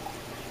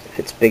 If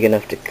it's big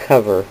enough to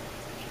cover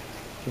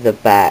the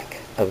back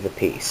of the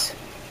piece.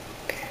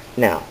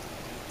 Now,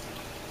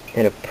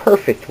 in a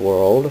perfect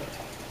world,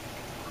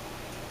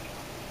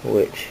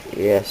 which,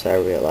 yes, I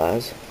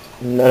realize,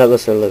 none of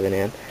us are living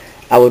in,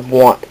 I would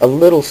want a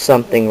little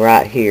something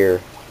right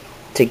here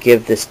to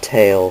give this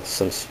tail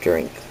some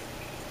strength.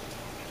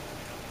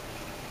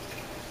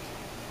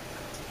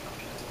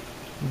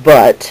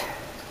 But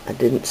I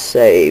didn't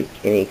save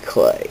any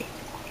clay.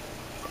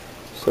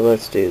 So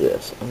let's do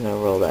this. I'm going to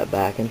roll that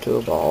back into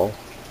a ball.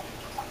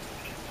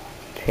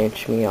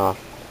 Pinch me off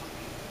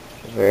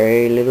a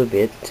very little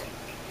bit.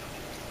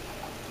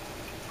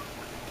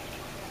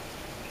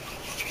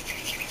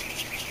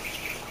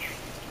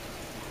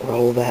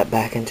 Roll that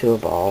back into a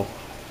ball.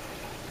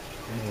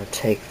 I'm going to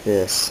take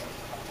this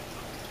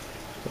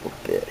little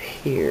bit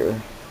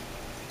here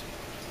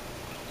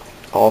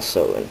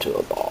also into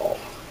a ball.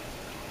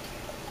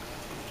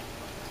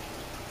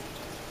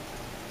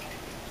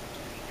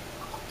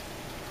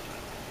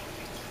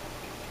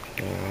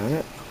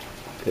 Alright,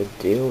 good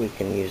deal. We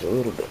can use a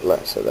little bit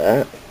less of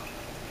that.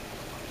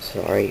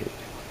 Sorry,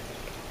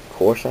 of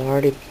course I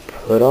already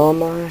put all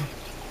my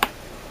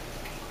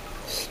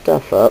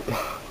stuff up.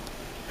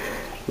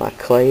 My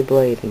clay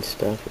blade and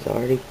stuff is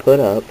already put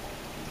up.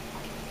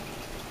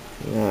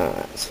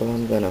 Alright, so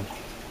I'm gonna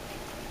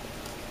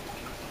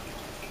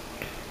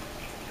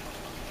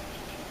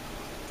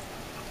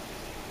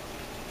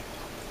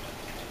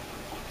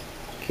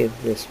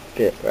give this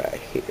bit right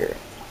here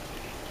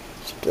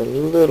just a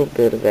little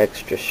bit of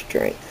extra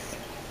strength.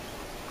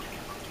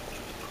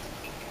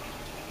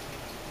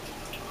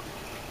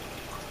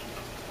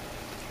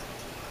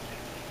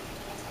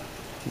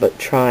 But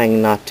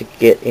trying not to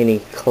get any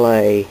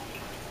clay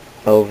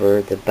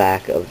over the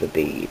back of the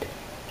bead.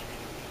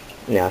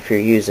 Now, if you're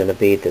using a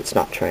bead that's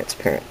not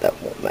transparent,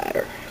 that won't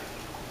matter.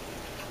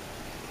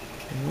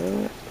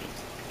 Alright.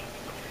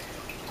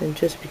 And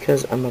just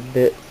because I'm a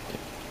bit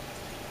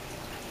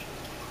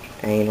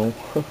anal,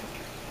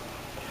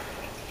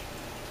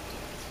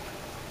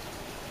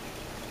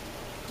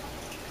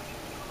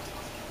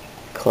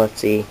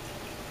 klutzy,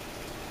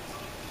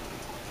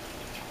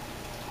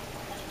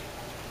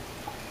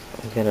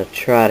 I'm going to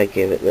try to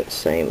give it that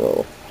same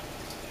little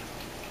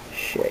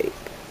shape.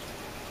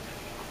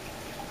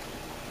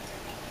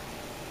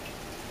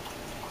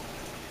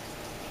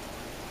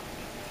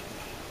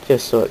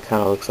 Just so it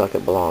kind of looks like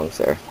it belongs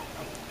there.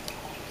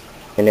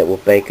 And it will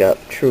bake up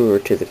truer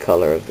to the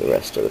color of the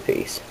rest of the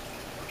piece.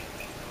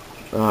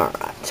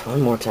 Alright,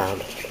 one more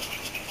time.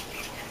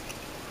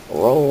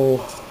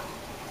 Roll.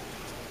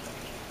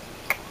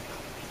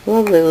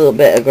 Lovely little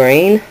bit of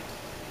green.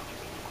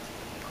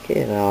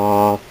 Get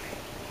off.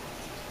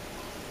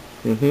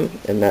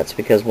 And that's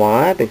because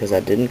why? Because I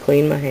didn't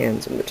clean my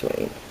hands in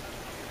between.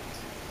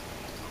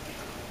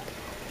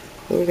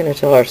 We're going to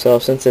tell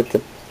ourselves, since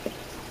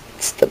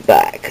it's the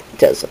back, it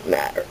doesn't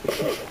matter.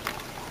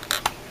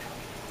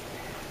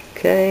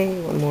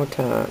 Okay, one more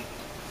time.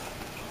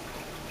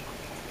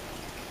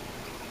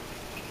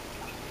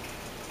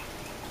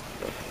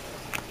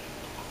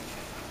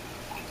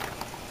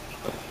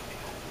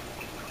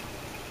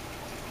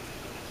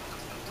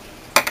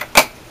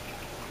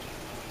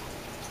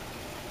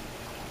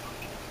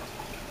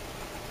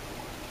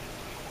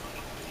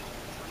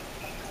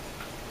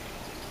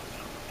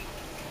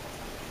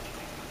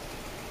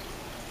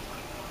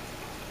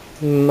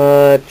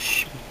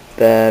 Much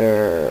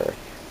better.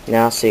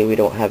 Now see, we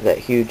don't have that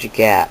huge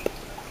gap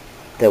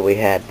that we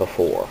had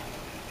before.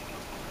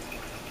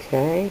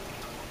 Okay.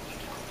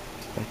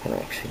 I can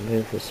actually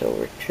move this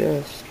over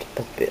just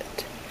a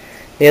bit.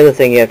 The other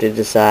thing you have to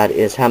decide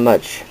is how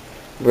much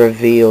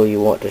reveal you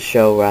want to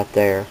show right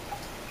there.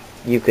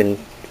 You can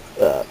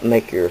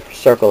make your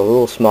circle a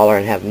little smaller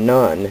and have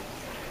none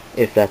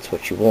if that's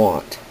what you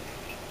want.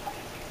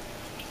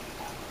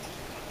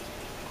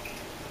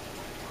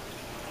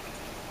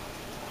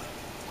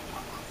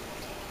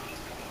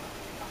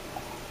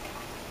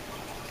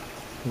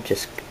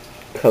 Just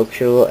coax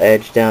your little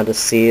edge down to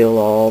seal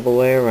all the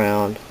way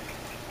around.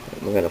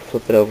 We're going to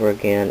flip it over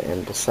again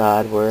and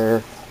decide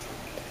where.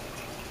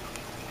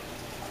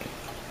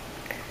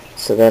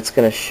 So that's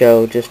going to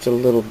show just a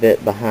little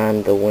bit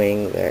behind the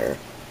wing there.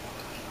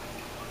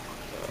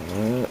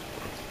 Alright.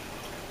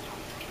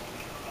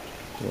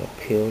 I'm going to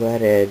peel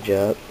that edge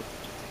up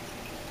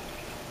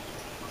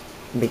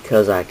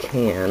because I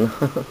can.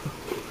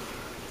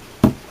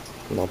 I'm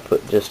going to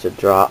put just a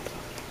drop.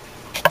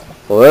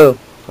 Whoa!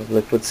 Of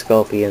liquid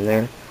Sculpey in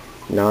there.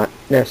 Not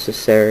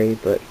necessary,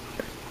 but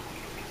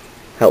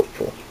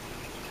helpful.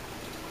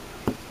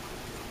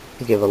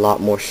 Give a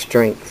lot more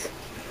strength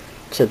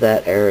to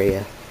that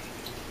area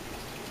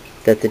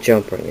that the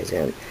jump ring is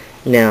in.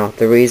 Now,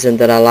 the reason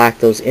that I like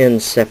those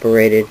ends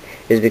separated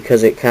is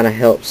because it kind of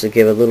helps to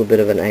give a little bit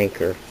of an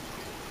anchor.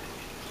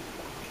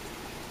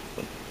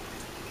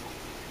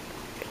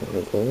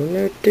 Don't go in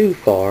there too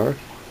far.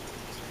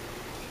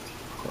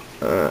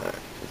 Alright.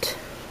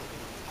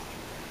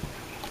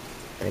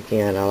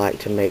 Again, I like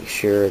to make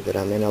sure that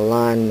I'm in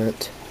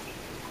alignment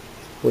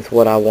with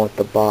what I want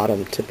the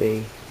bottom to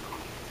be.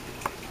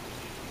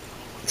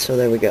 So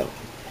there we go.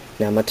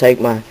 Now I'm going to take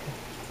my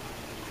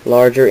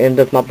larger end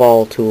of my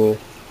ball tool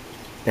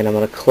and I'm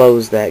going to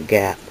close that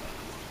gap,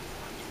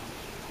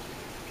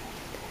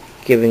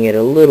 giving it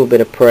a little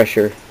bit of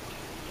pressure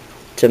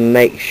to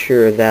make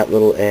sure that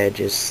little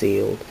edge is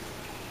sealed.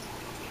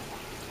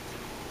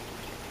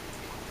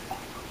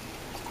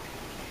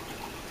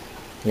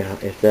 Now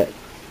if that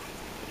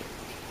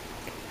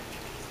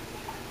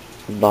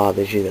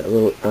bothers you, that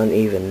little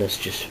unevenness,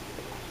 just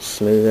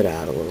smooth it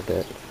out a little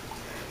bit.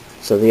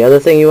 So the other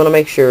thing you want to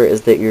make sure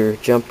is that your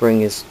jump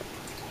ring is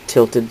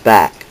tilted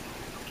back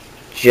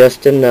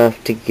just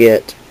enough to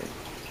get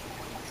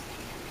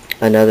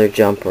another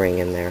jump ring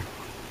in there,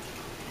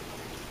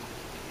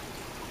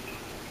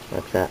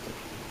 like that.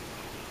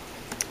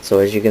 So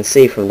as you can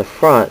see from the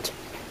front,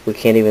 we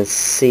can't even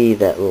see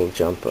that little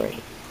jump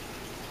ring.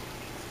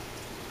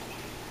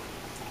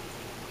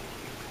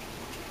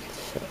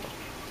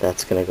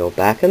 That's going to go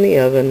back in the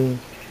oven,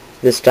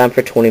 this time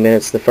for 20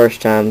 minutes. The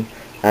first time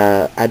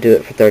I do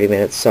it for 30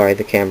 minutes. Sorry,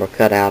 the camera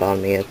cut out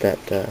on me at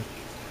that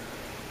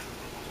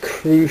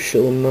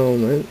crucial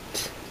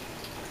moment.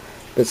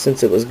 But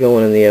since it was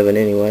going in the oven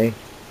anyway,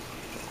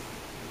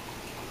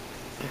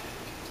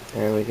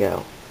 there we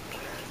go.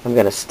 I'm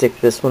going to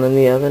stick this one in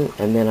the oven,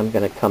 and then I'm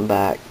going to come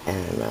back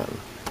and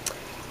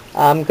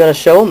I'm going to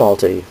show them all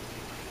to you.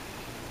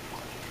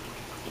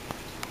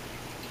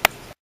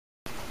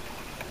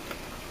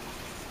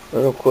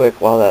 Real quick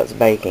while that's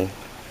baking,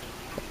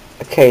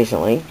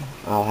 occasionally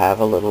I'll have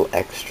a little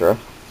extra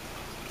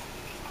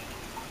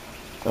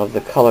of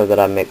the color that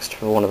I mixed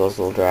for one of those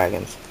little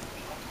dragons.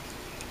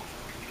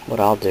 What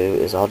I'll do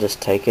is I'll just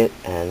take it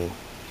and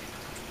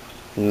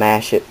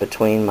mash it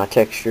between my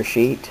texture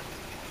sheet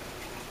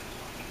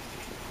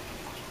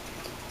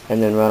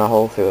and then run a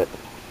hole through it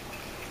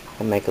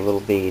and make a little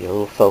bead, a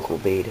little focal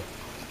bead.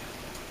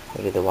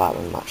 Maybe the white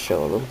one might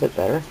show a little bit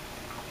better.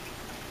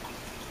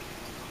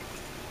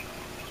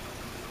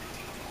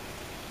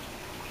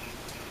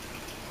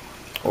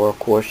 Or of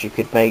course you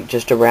could make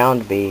just a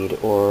round bead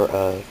or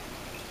a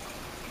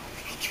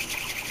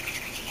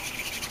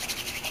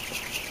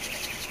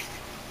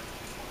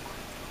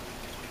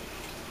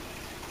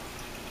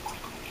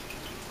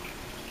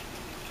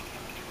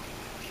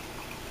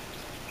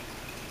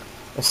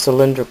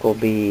cylindrical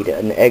bead,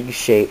 an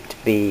egg-shaped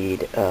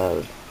bead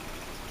of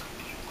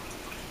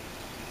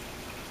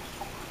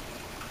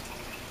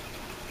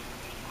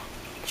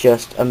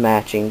just a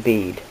matching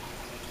bead.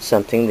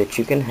 Something that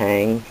you can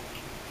hang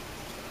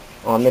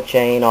on the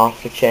chain,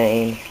 off the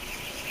chain.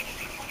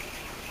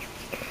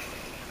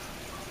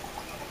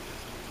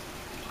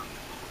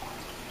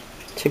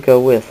 To go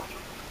with.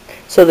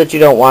 So that you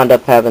don't wind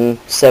up having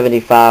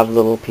 75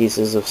 little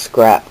pieces of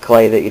scrap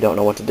clay that you don't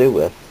know what to do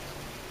with.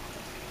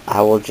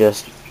 I will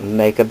just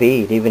make a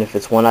bead, even if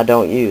it's one I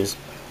don't use.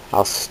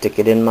 I'll stick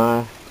it in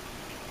my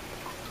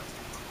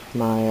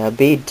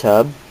bead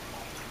tub,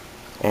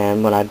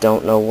 and when I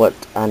don't know what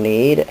I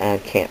need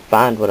and can't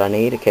find what I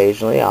need,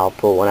 occasionally I'll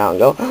pull one out and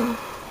go,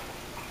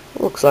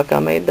 looks like I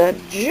made that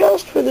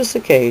just for this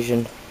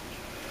occasion.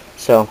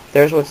 So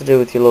there's what to do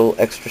with your little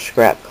extra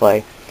scrap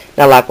clay.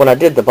 Now, like when I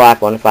did the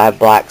black one, if I have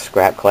black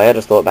scrap clay, I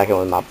just throw it back in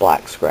with my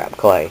black scrap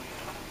clay.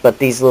 But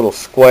these little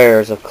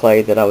squares of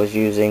clay that I was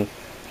using,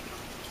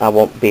 I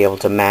won't be able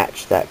to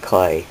match that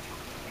clay.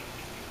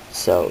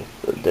 So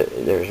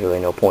there's really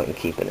no point in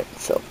keeping it.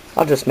 So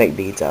I'll just make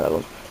beads out of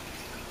them.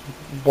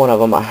 One of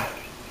them I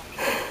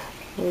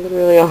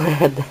literally only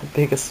had the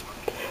biggest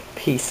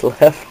piece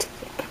left.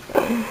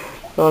 I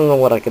don't know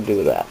what I could do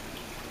with that.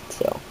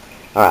 So,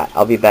 alright,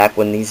 I'll be back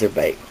when these are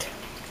baked.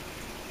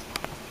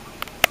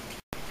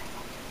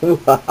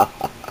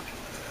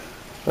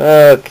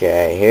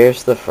 Okay,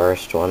 here's the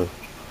first one.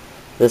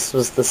 This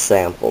was the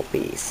sample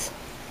piece.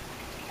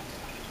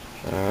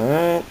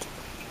 Alright.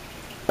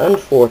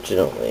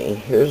 Unfortunately,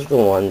 here's the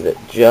one that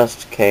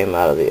just came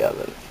out of the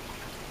oven.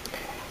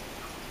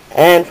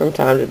 And from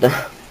time to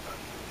time,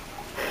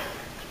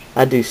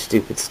 I do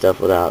stupid stuff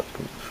without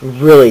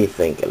really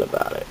thinking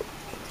about it.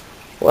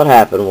 What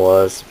happened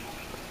was,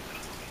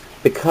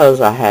 because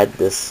I had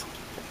this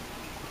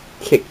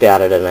kicked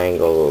out at an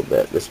angle a little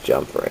bit, this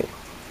jump ring,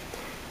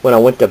 when I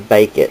went to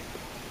bake it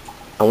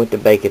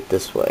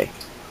this way,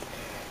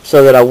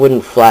 so that I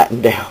wouldn't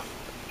flatten down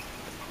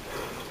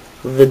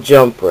the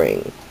jump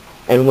ring.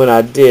 And when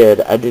I did,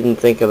 I didn't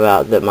think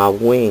about that my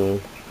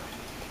wing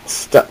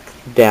stuck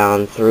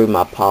down through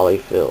my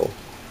polyfill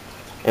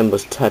and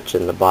was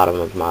touching the bottom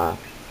of my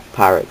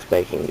Pyrex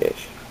baking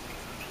dish.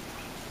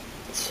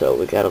 So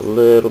we got a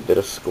little bit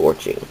of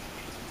scorching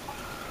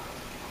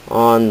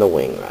on the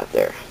wing right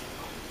there.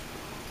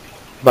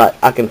 But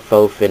I can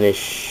faux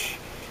finish,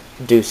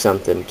 do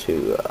something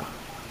to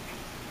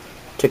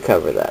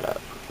cover that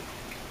up.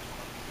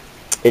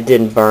 It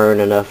didn't burn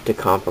enough to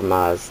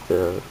compromise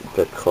the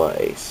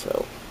clay,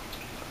 so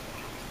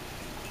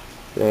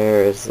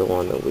there is the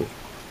one that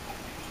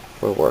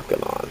we're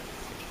working on.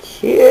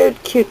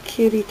 Cute, cute,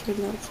 cutie,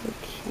 turned out so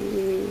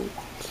cute.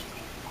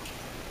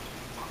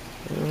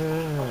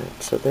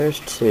 Alright, so there's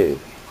two.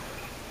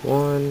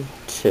 1,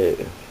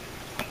 2.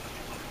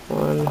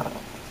 1,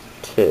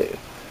 2.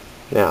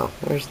 Now,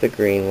 where's the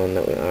green one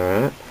that we,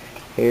 alright.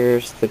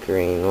 Here's the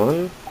green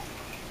one.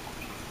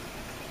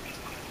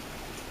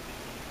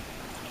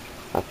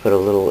 I put a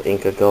little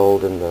Inca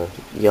Gold in the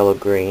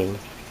yellow-green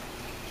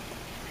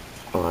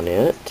on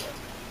it.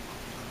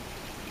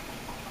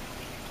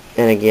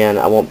 And again,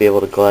 I won't be able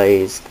to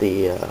glaze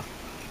the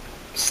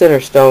center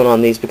stone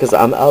on these because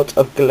I'm out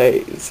of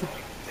glaze.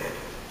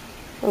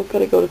 I've got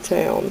to go to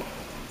town.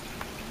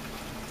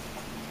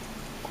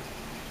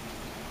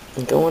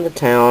 And going to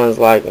town is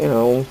like, you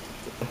know,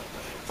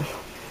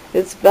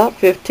 it's about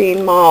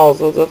 15 miles.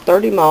 It was a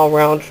 30-mile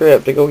round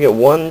trip to go get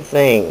one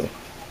thing.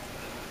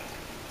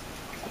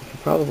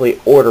 Probably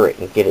order it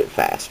and get it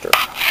faster.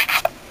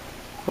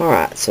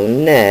 Alright, so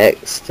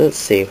next, let's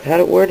see,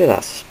 where did I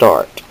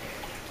start?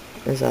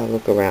 As I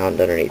look around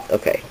underneath.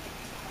 Okay,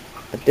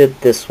 I did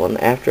this one.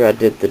 After I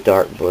did the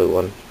dark blue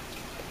one,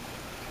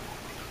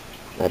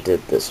 I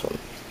did this one.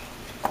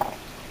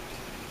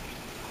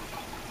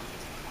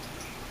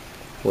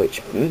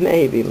 Which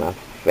may be my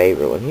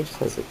favorite one. He just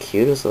has the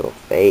cutest little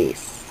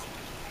face.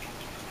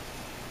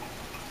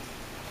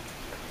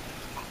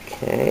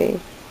 Okay.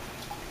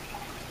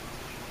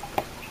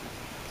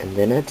 And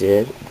then I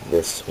did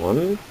this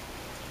one.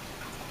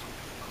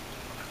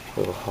 A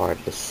little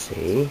hard to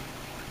see.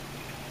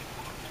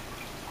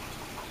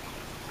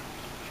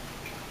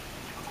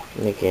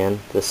 And again,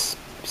 this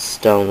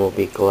stone will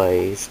be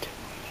glazed.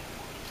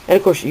 And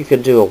of course you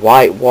could do a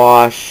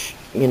whitewash,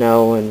 you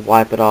know, and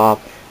wipe it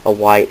off. A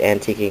white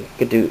antiquing. You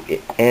could do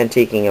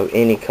antiquing of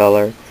any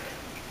color.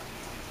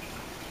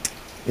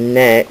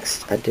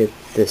 Next, I did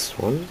this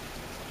one,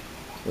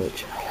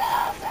 which I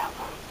love that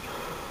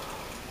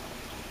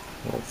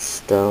one. That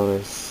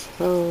stone is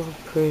so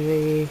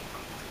pretty.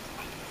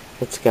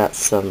 It's got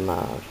some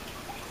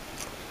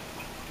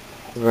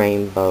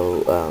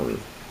rainbow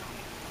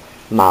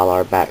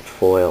mylar backed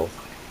foil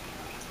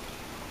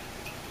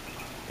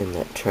in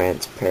that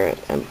transparent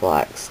and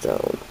black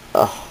stone.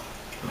 Oh.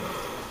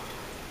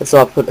 And so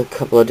I put a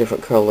couple of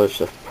different colors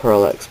of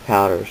Pearl-X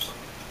powders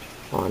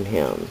on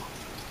him.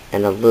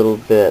 And a little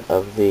bit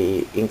of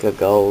the Inca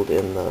Gold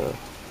in the,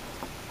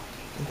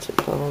 what's it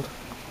called?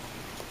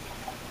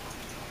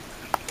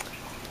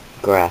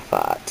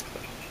 Graphite.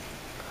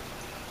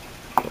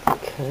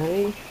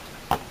 Okay.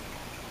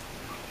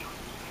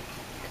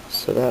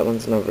 So that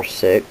one's number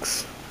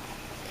 6.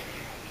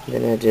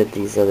 Then I did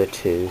these other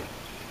two.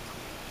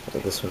 Oh,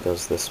 this one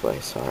goes this way,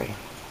 sorry.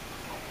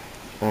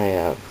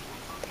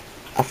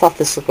 I thought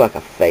this looked like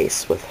a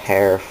face with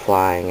hair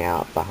flying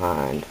out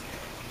behind.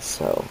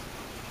 So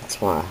that's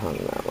why I hung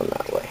that one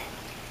that way.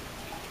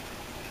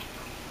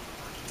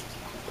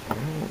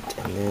 Alright,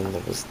 and then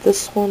there was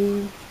this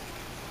one,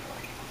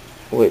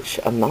 which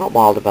I'm not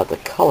wild about the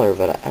color,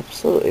 but I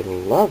absolutely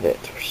love it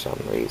for some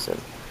reason.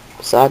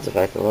 Besides the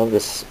fact I love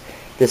this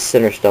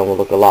center stone will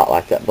look a lot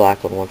like that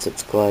black one once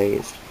it's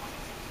glazed.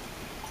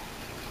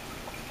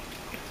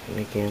 And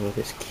again with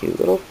this cute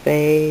little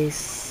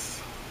face.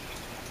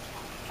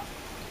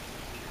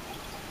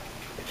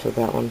 So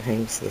that one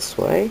hangs this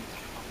way.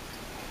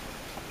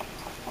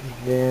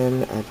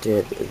 Then I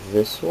did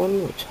this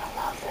one, which I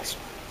love this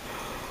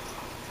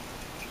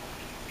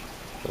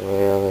one.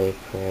 Really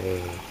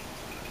pretty.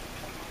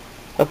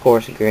 Of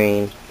course,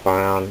 green,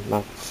 brown,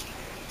 my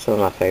Some of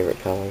my favorite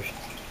colors.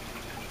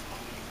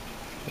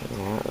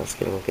 Alright, let's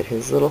get a look at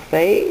his little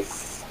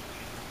face.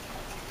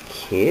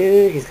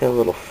 Cute. He's got a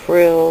little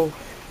frill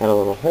and a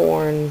little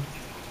horn.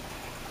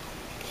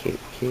 Cute,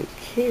 cute,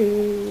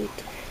 cute.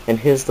 And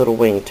his little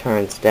wing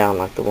turns down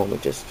like the one we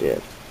just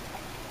did.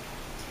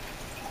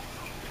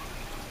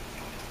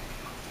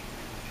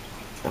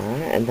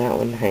 Alright, and that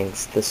one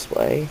hangs this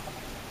way.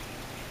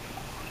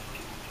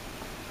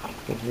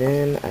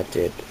 Then I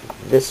did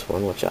this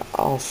one, which I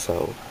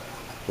also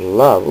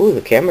love. Ooh,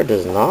 the camera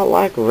does not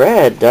like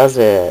red, does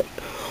it?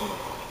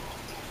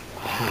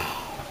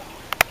 Wow.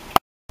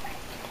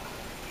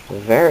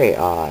 Very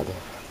odd.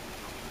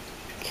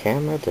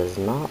 Camera does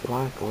not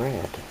like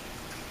red.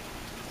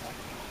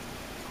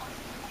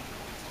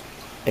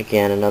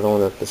 Again, another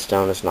one that the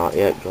stone is not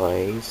yet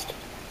glazed.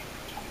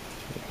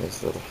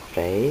 His little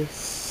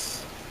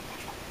face.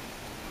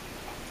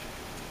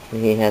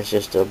 And he has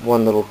just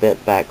one little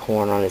bit back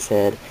horn on his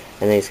head,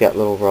 and then he's got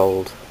little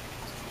rolled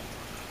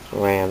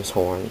ram's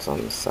horns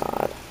on the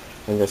side.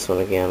 And this one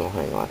again will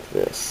hang like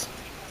this.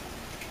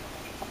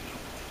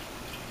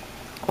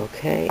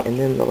 Okay, and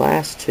then the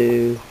last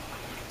two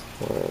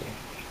were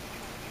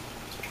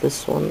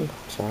this one.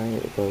 Sorry,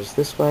 it goes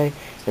this way.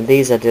 And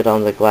these I did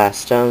on the glass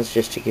stones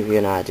just to give you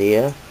an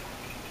idea.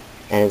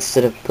 And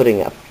instead of putting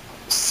a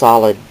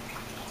solid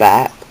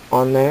back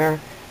on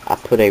there, I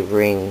put a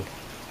ring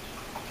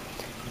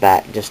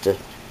back just to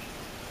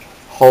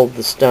hold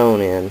the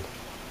stone in,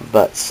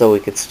 but so we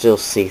could still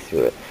see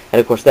through it. And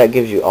of course that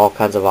gives you all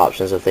kinds of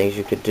options of things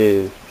you could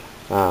do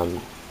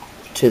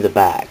to the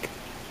back.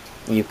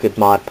 You could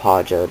Mod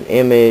Podge an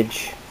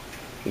image.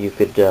 You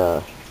could,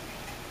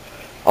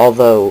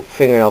 although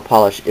fingernail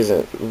polish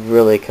isn't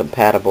really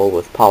compatible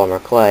with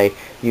polymer clay,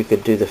 you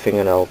could do the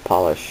fingernail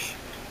polish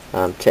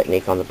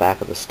technique on the back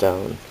of the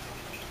stone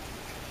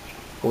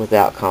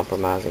without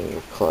compromising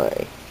your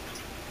clay.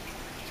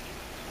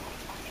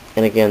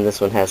 And again, this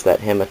one has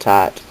that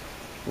hematite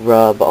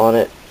rub on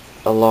it,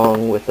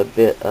 along with a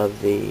bit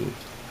of the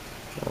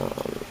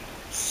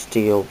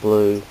steel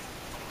blue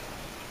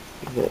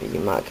that you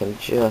might can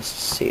just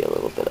see a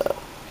little bit of.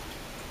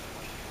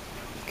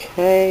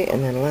 Okay,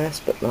 and then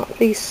last but not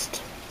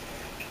least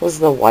was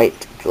the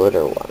white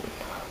glitter one.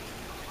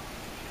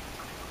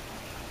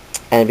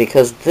 And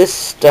because this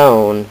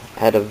stone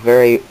had a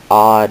very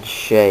odd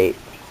shape,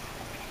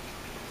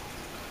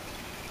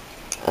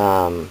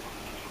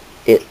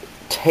 it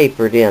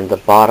tapered in, the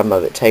bottom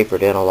of it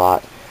tapered in a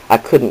lot. I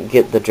couldn't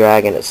get the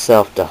dragon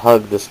itself to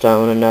hug the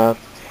stone enough,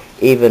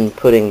 even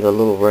putting the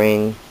little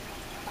ring.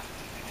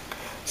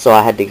 So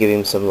I had to give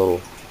him some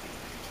little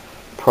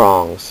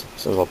prongs,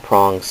 some little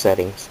prong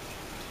settings.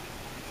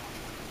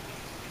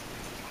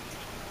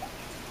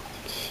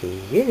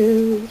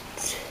 Cute.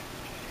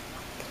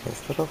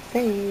 His little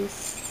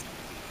face.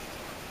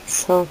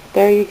 So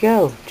there you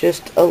go.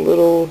 Just a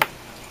little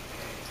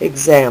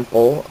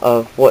example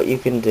of what you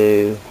can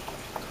do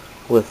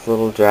with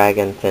little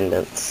dragon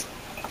pendants.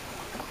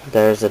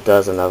 There's a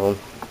dozen of them,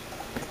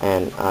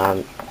 and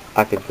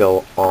I could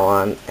go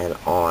on and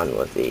on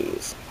with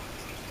these,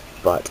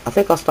 but I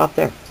think I'll stop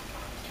there.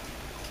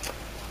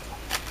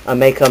 I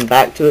may come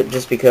back to it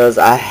just because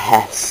I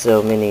have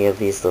so many of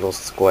these little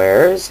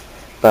squares,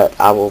 but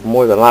I will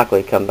more than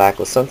likely come back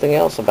with something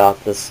else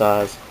about this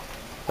size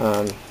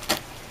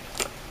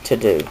to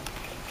do.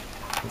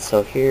 And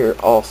so here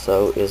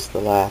also is the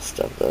last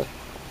of the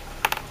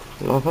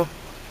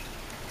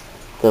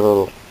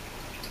little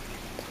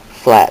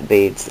flat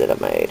beads that I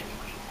made.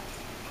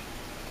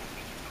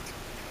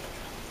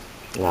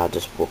 And I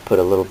just will put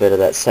a little bit of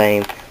that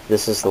same.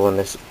 This is the one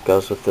that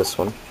goes with this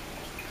one.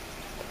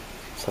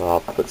 So I'll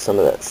put some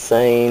of that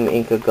same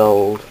Inca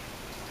gold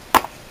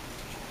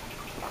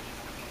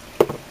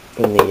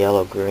in the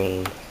yellow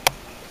green.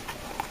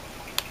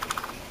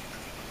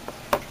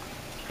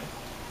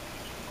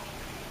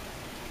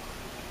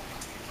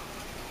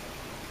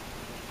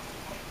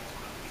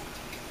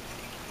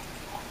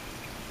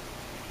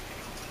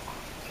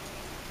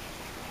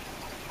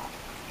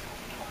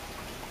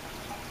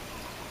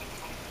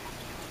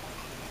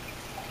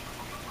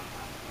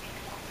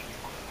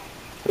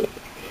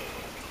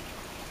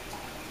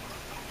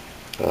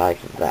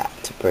 Like that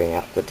to bring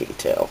out the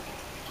detail.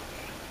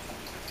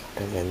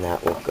 And then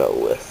that will go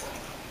with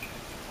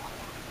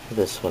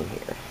this one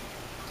here.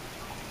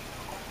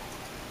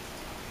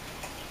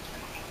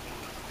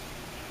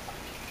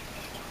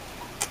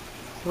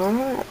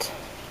 Alright.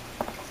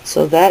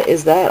 So that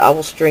is that. I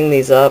will string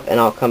these up and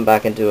I'll come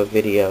back and do a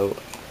video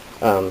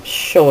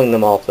showing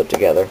them all put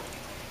together.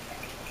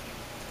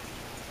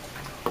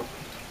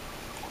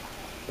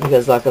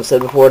 Because like I've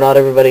said before, not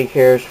everybody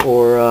cares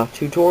for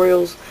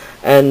tutorials,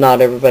 and not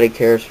everybody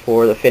cares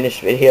for the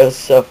finished videos,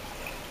 so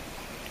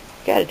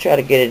gotta try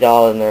to get it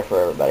all in there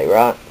for everybody,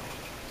 right?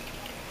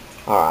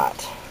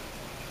 Alright.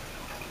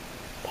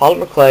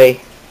 Polymer clay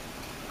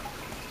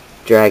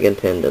dragon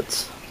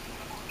pendants.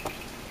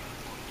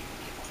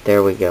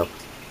 There we go.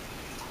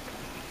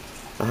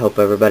 I hope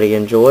everybody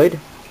enjoyed.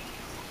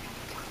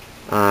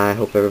 I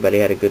hope everybody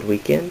had a good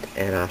weekend,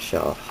 and I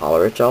shall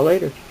holler at y'all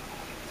later.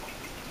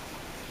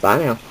 Bye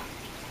now.